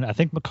that in. I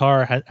think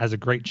Makar has a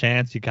great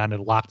chance. He kind of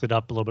locked it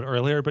up a little bit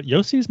earlier, but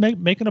Yossi's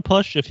making a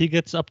push. If he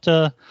gets up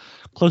to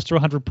close to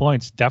 100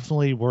 points,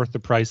 definitely worth the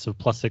price of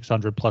plus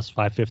 600, plus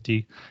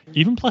 550,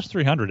 even plus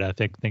 300. I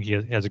think he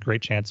has a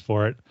great chance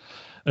for it.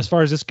 As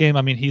far as this game,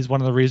 I mean, he's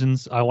one of the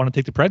reasons I want to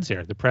take the Preds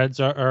here. The Preds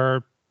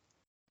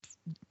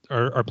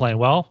are playing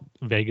well.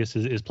 Vegas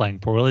is playing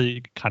poorly.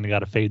 You kind of got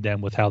to fade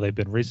them with how they've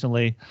been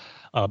recently.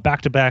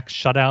 Back-to-back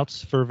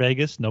shutouts for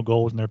Vegas. No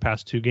goals in their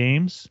past 2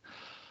 games.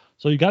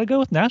 So you got to go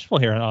with Nashville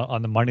here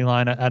on the money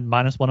line at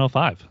minus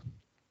 105.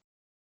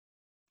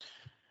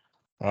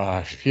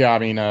 Yeah, I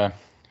mean,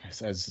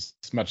 as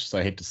much as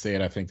I hate to say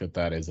it, I think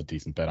that is a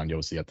decent bet on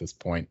Josi at this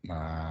point.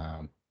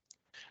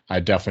 I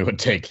definitely would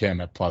take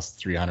him at plus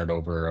 300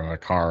 over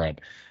Makar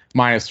at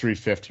minus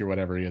 350 or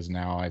whatever he is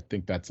now. I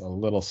think that's a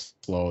little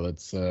slow.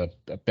 That's a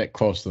bit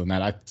closer than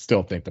that. I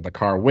still think that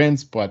Makar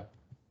wins, but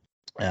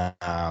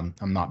I'm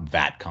not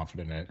that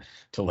confident in it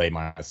to lay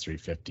minus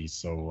 350.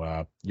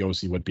 So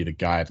Josi would be the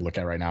guy to look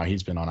at right now.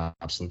 He's been on an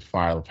absolute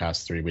fire the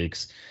past 3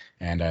 weeks,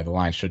 and the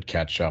line should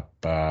catch up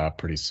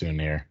pretty soon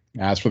here.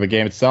 As for the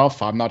game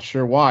itself, I'm not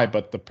sure why,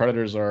 but the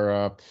Predators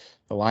are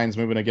the line's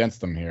moving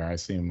against them here. I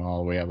see them all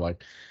the way up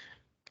like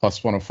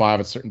plus 105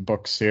 at certain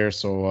books here.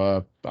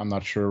 So I'm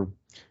not sure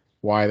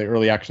why the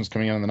early action's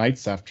coming in on the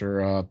Knights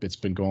after it's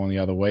been going the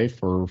other way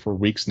for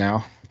weeks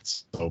now.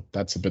 So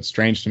that's a bit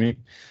strange to me.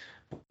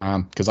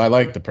 Because I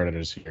like the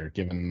Predators here,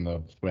 given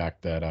the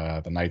fact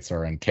that the Knights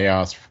are in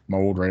chaos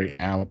mode right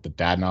now with the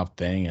Dadonov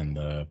thing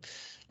and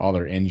all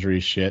their injury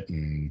shit,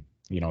 and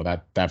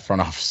that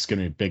front office is going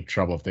to be big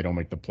trouble if they don't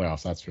make the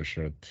playoffs. That's for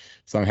sure.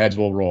 Some heads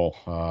will roll.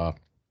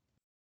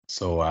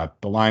 So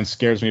the line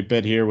scares me a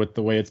bit here with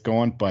the way it's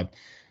going, but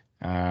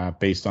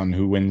based on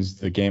who wins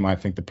the game, I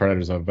think the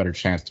Predators have a better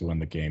chance to win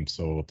the game.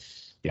 So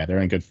yeah, they're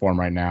in good form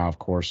right now. Of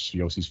course,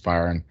 Yossi's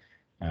firing.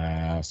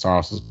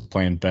 Saros is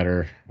playing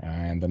better,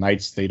 and the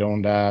Knights they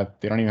don't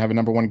even have a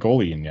number one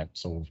goalie in yet.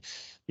 So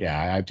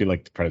yeah, I do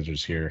like the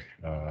Predators here,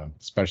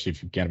 especially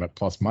if you get them at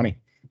plus money.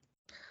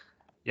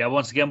 Yeah,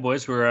 once again,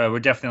 boys, we're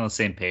definitely on the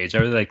same page. I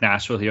really like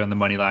Nashville here on the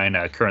money line,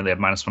 currently at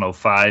minus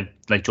 105.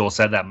 Like Joel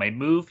said, that might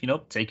move.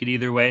 Take it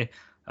either way.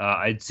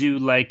 I do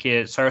like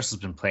it. Saros has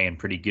been playing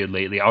pretty good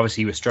lately.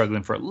 Obviously, he was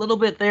struggling for a little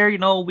bit there,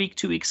 a week,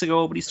 2 weeks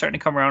ago, but he's starting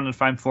to come around in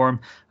fine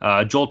form.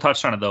 Joel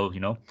touched on it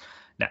though.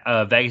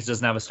 Vegas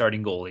doesn't have a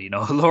starting goalie.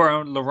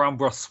 Laurent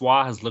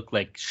Brossoit has looked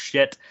like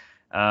shit.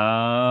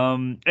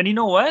 And you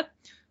know what?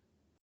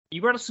 You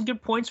brought up some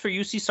good points for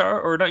Roman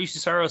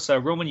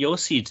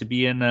Josi to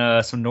be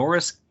in some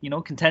Norris,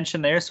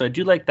 contention there. So I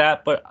do like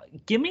that. But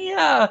give me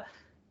an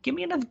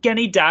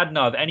Evgeny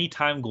Dadonov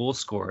anytime goal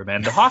scorer,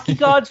 man. The hockey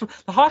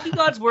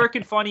gods work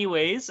in funny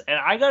ways, and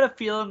I got a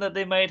feeling that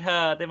they might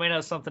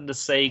have something to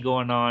say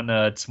going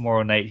on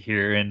tomorrow night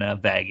here in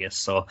Vegas.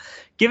 So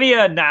give me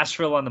a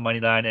Nashville on the money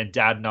line and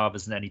Dadonov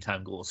as an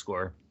anytime goal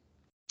scorer.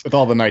 With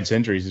all the Knights'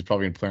 injuries, he's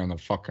probably going to play on the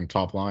fucking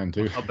top line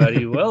too. I bet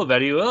he will.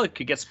 It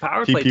could get some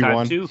power play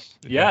time too.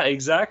 Yeah,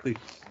 exactly.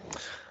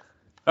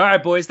 All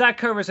right, boys, that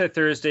covers our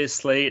Thursday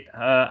slate.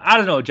 I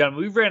don't know,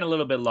 gentlemen, we've ran a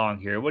little bit long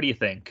here. What do you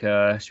think?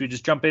 Should we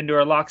just jump into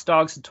our locks,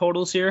 dogs, and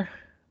totals here?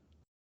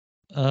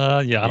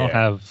 I don't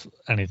have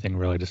anything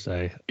really to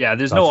say. Yeah,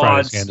 there's no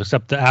odds. Game,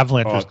 except the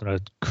Avalanche is going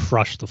to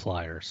crush the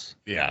Flyers.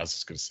 Yeah, I was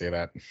just going to say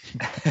that.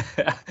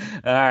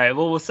 All right,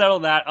 well, we'll settle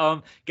that.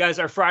 Guys,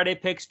 our Friday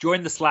picks,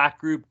 join the Slack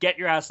group. Get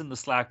your ass in the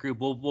Slack group.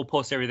 We'll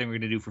post everything we're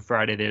going to do for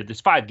Friday there.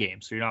 There's 5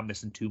 games, so you're not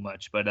missing too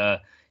much.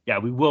 But, yeah,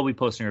 we will be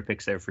posting our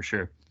picks there for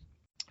sure.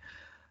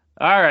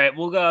 All right,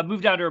 we'll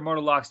move down to our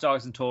Mortal Locks,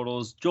 Dogs, and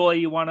Totals. Joel,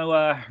 you want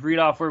to read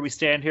off where we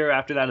stand here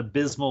after that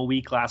abysmal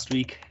week last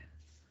week?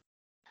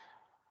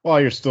 Well,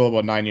 you're still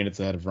about 9 units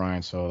ahead of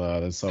Ryan, so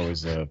that's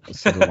always a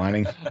silver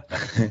lining.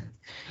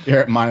 You're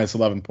at minus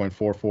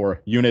 11.44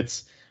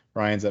 units.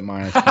 Ryan's at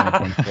minus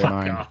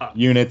 20.49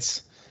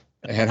 units.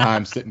 And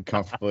I'm sitting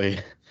comfortably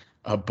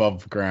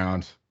above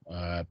ground,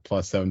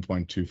 plus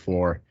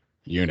 7.24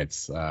 units.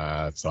 So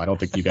I don't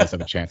think you guys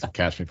have a chance of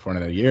catching me before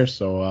another year.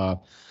 So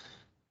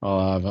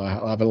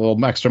I'll have a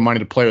little extra money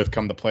to play with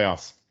come the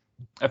playoffs.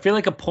 I feel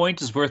like a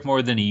point is worth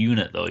more than a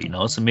unit, though,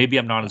 so maybe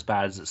I'm not as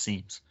bad as it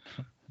seems.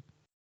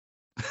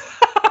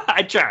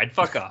 I tried.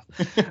 Fuck off.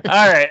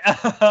 All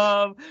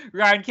right.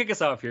 Ryan, kick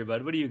us off here,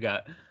 bud. What do you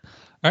got?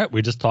 All right.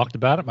 We just talked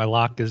about it. My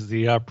lock is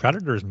the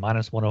Predators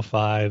minus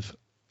 105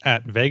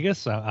 at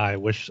Vegas. I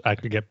wish I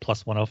could get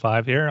plus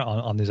 105 here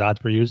on these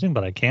odds we're using,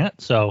 but I can't.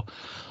 So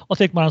I'll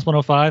take minus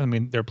 105. I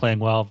mean, they're playing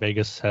well.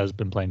 Vegas has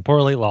been playing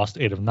poorly, lost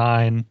 8 of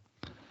 9.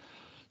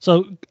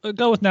 So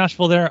go with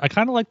Nashville there. I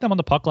kind of like them on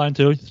the puck line,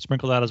 too.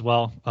 Sprinkle that as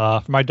well.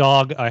 For my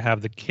dog, I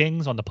have the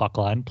Kings on the puck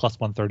line, plus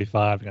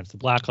 135 against the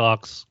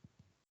Blackhawks.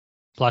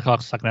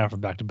 Blackhawks second half from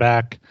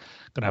back-to-back.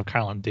 Going to have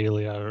Kyle and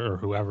Delia or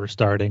whoever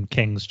starting.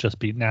 Kings just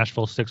beat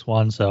Nashville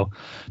 6-1, so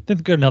I think they'll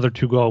get another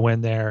 2-goal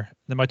win there.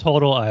 Then my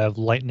total, I have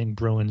Lightning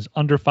Bruins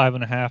under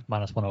 5.5,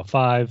 minus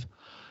 105.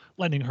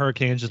 Lightning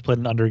Hurricanes just played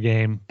an under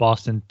game.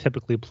 Boston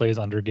typically plays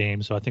under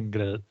game, so I think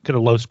get a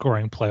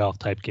low-scoring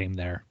playoff-type game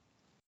there.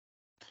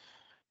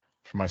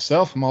 For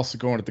myself, I'm also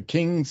going to the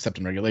Kings, except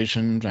in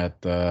regulation,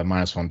 at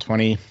minus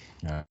 120.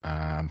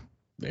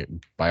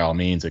 By all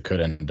means, it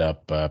could end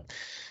up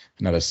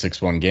another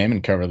 6-1 game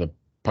and cover the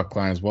puck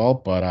line as well,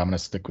 but I'm going to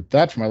stick with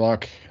that for my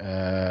lock.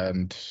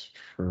 And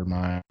for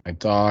my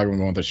dog, we're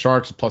going with the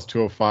Sharks, plus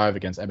 205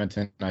 against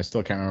Edmonton. I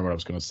still can't remember what I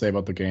was going to say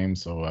about the game,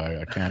 so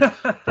I can't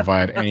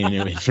provide any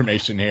new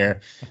information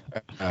here.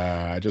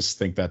 I just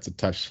think that's a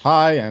touch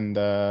high, and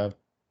the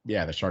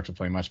Sharks are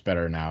playing much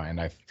better now,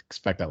 and I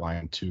expect that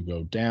line to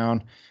go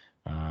down.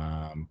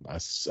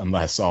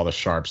 Unless all the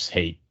sharps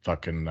hate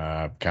fucking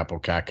Capo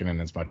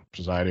Kakinen as much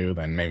as I do,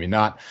 then maybe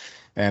not.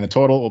 And the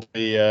total will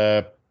be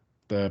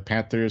the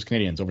Panthers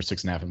Canadians over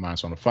 6.5 at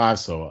 -105.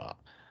 So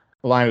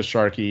the line is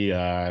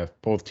Sharky.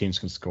 Both teams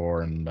can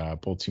score, and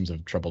both teams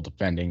have trouble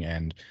defending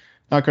and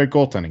not great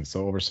goaltending.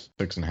 So over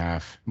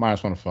 6.5,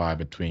 -105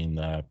 between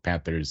the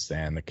Panthers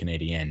and the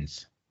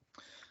Canadiens.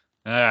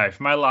 All right,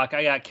 for my lock,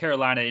 I got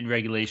Carolina in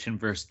regulation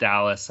versus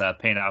Dallas,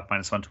 paying off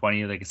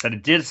 -120. Like I said,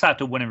 it did have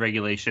to win in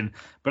regulation,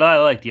 but I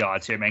like the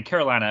odds here, man.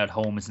 Carolina at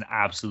home is an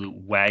absolute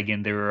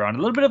wagon. They were on a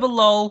little bit of a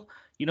lull,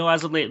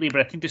 as of lately, but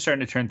I think they're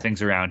starting to turn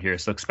things around here.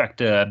 So expect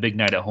a big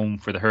night at home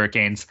for the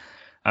Hurricanes.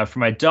 For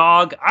my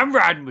dog, I'm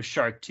riding with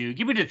Shark 2.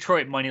 Give me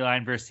Detroit money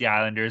line versus the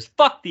Islanders.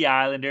 Fuck the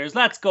Islanders.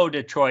 Let's go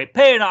Detroit.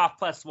 Pay it off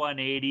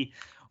 +180.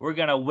 We're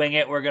going to wing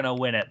it. We're going to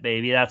win it,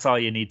 baby. That's all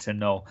you need to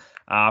know.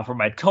 For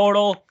my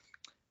total,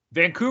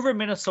 Vancouver,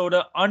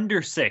 Minnesota,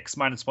 under 6,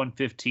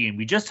 -115.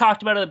 We just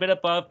talked about it a bit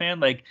above, man.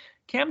 Like,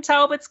 Cam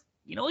Talbot's,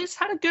 he's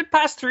had a good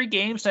past 3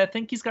 games, and I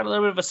think he's got a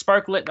little bit of a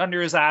spark lit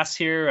under his ass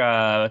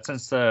here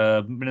since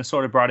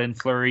Minnesota brought in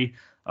Fleury.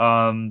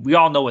 We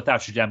all know what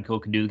Thatcher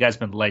Demko can do. The guy's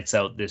been lights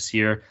out this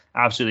year.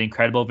 Absolutely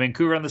incredible.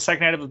 Vancouver on the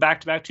second night of a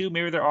back-to-back, too.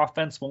 Maybe their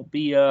offense won't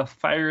be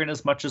firing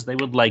as much as they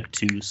would like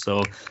to.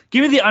 So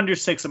give me the under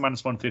 6 at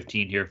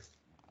 -115 here.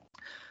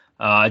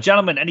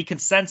 Gentlemen, any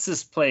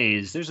consensus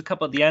plays? There's a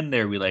couple at the end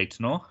there we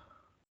liked, no?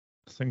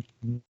 I think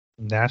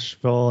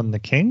Nashville and the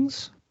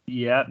Kings.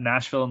 Yeah,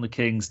 Nashville and the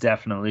Kings,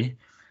 definitely.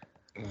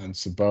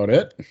 That's about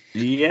it.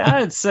 Yeah,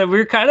 it's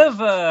we're kind of.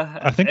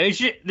 I think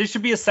there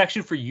should be a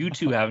section for you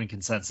two having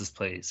consensus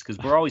plays because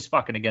we're always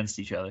fucking against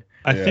each other.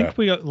 I think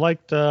we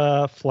liked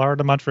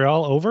Florida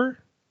Montreal over.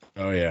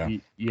 Oh yeah.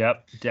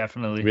 Yep,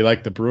 definitely. We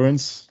like the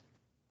Bruins.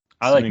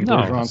 I like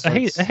no.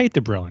 I hate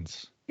the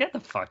Bruins. Get the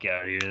fuck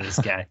out of here, this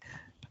guy.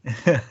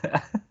 All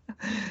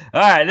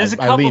right, there's a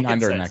couple. I lean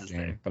under in that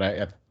game,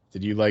 but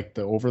did you like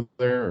the over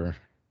there or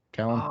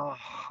Callum?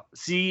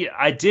 See,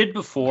 I did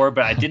before,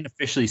 but I didn't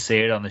officially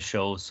say it on the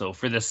show. So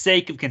for the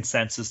sake of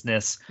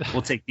consensusness,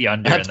 we'll take the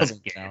under in that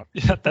game. Count.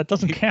 Yeah, that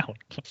doesn't count.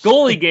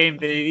 Goalie game,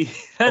 baby.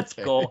 Let's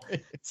go.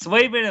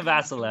 Swayman and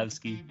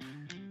Vasilevsky.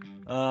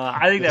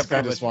 I think this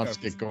that guy just wants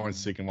to get going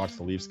so he can watch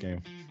the Leafs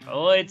game.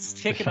 Oh, it's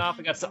kicking off.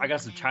 I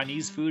got some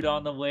Chinese food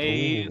on the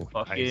way. Ooh,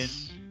 fucking,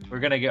 nice. I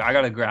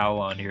got a growl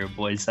on here,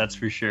 boys. That's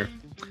for sure.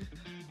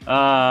 All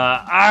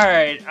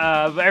right,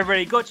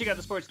 everybody, go check out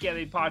the Sports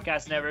Gambling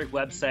Podcast Network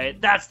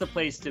website. That's the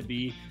place to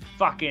be.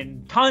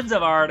 Fucking tons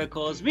of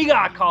articles. We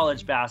got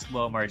college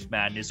basketball, March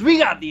Madness. We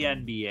got the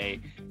NBA.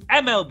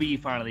 MLB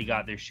finally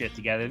got their shit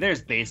together.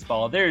 There's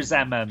baseball. There's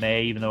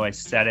MMA, even though I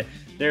said it.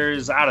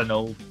 There's, I don't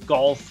know,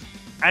 golf,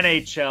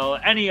 NHL,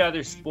 any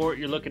other sport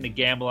you're looking to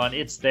gamble on.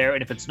 It's there.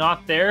 And if it's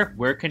not there,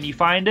 where can you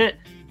find it?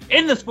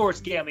 In the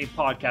Sports Gambling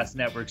Podcast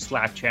Network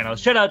Slack channel.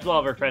 Shout out to all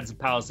of our friends and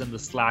pals in the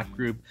Slack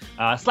group.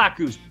 Slack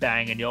group's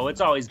banging,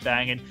 it's always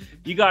banging.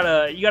 You got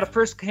a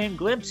first-hand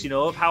glimpse,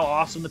 of how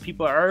awesome the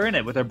people are in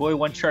it with our boy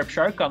One Sharp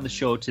Shark on the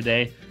show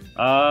today.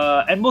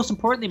 And most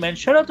importantly, man,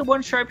 shout out to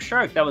One Sharp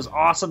Shark. That was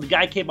awesome. The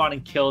guy came on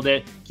and killed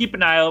it. Keep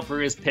an eye out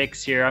for his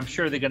picks here. I'm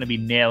sure they're going to be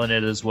nailing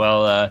it as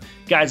well.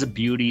 Guy's a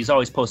beauty. He's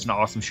always posting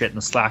awesome shit in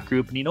the Slack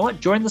group. And you know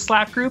what? Join the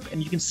Slack group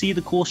and you can see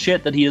the cool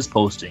shit that he is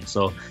posting.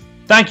 So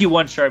thank you,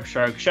 One Sharp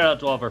Shark. Shout out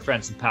to all of our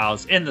friends and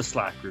pals in the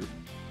Slack group.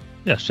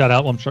 Yeah, shout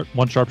out One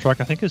Sharp Shark.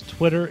 I think his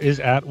Twitter is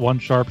at One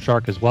Sharp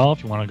Shark as well.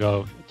 If you want to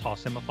go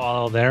toss him a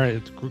follow there,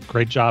 it's a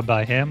great job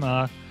by him.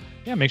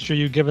 Yeah, make sure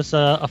you give us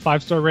a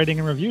 5-star rating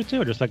and review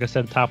too. Just like I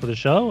said at the top of the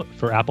show,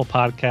 for Apple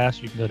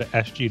Podcasts, you can go to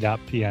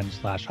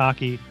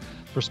sg.pn/hockey.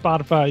 For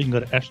Spotify, you can go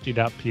to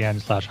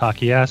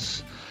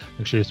sg.pn/hockeys.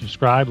 Make sure you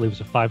subscribe, leave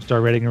us a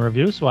 5-star rating and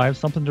review so I have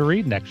something to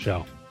read next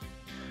show.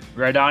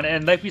 Right on.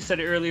 And like we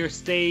said earlier,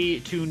 stay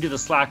tuned to the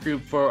Slack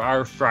group for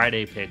our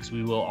Friday picks.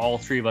 We will, all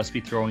three of us,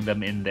 be throwing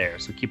them in there.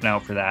 So keep an eye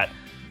out for that.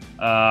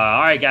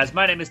 All right, guys.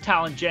 My name is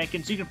Talon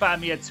Jenkins. You can find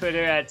me at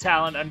Twitter at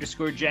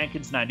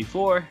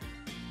Talon_Jenkins94.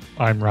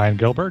 I'm Ryan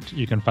Gilbert.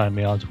 You can find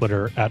me on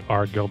Twitter at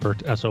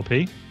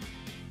rgilbertsop.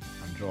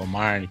 I'm Joel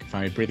Meyer, and you can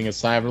find me breathing a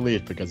sigh of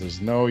relief because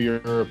there's no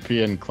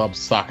European club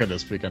soccer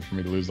this weekend for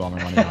me to lose all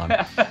my money on.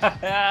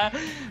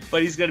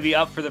 But he's going to be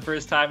up for the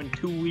first time in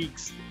 2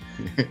 weeks.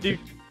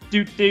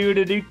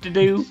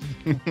 do.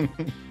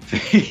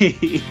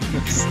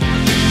 Peace.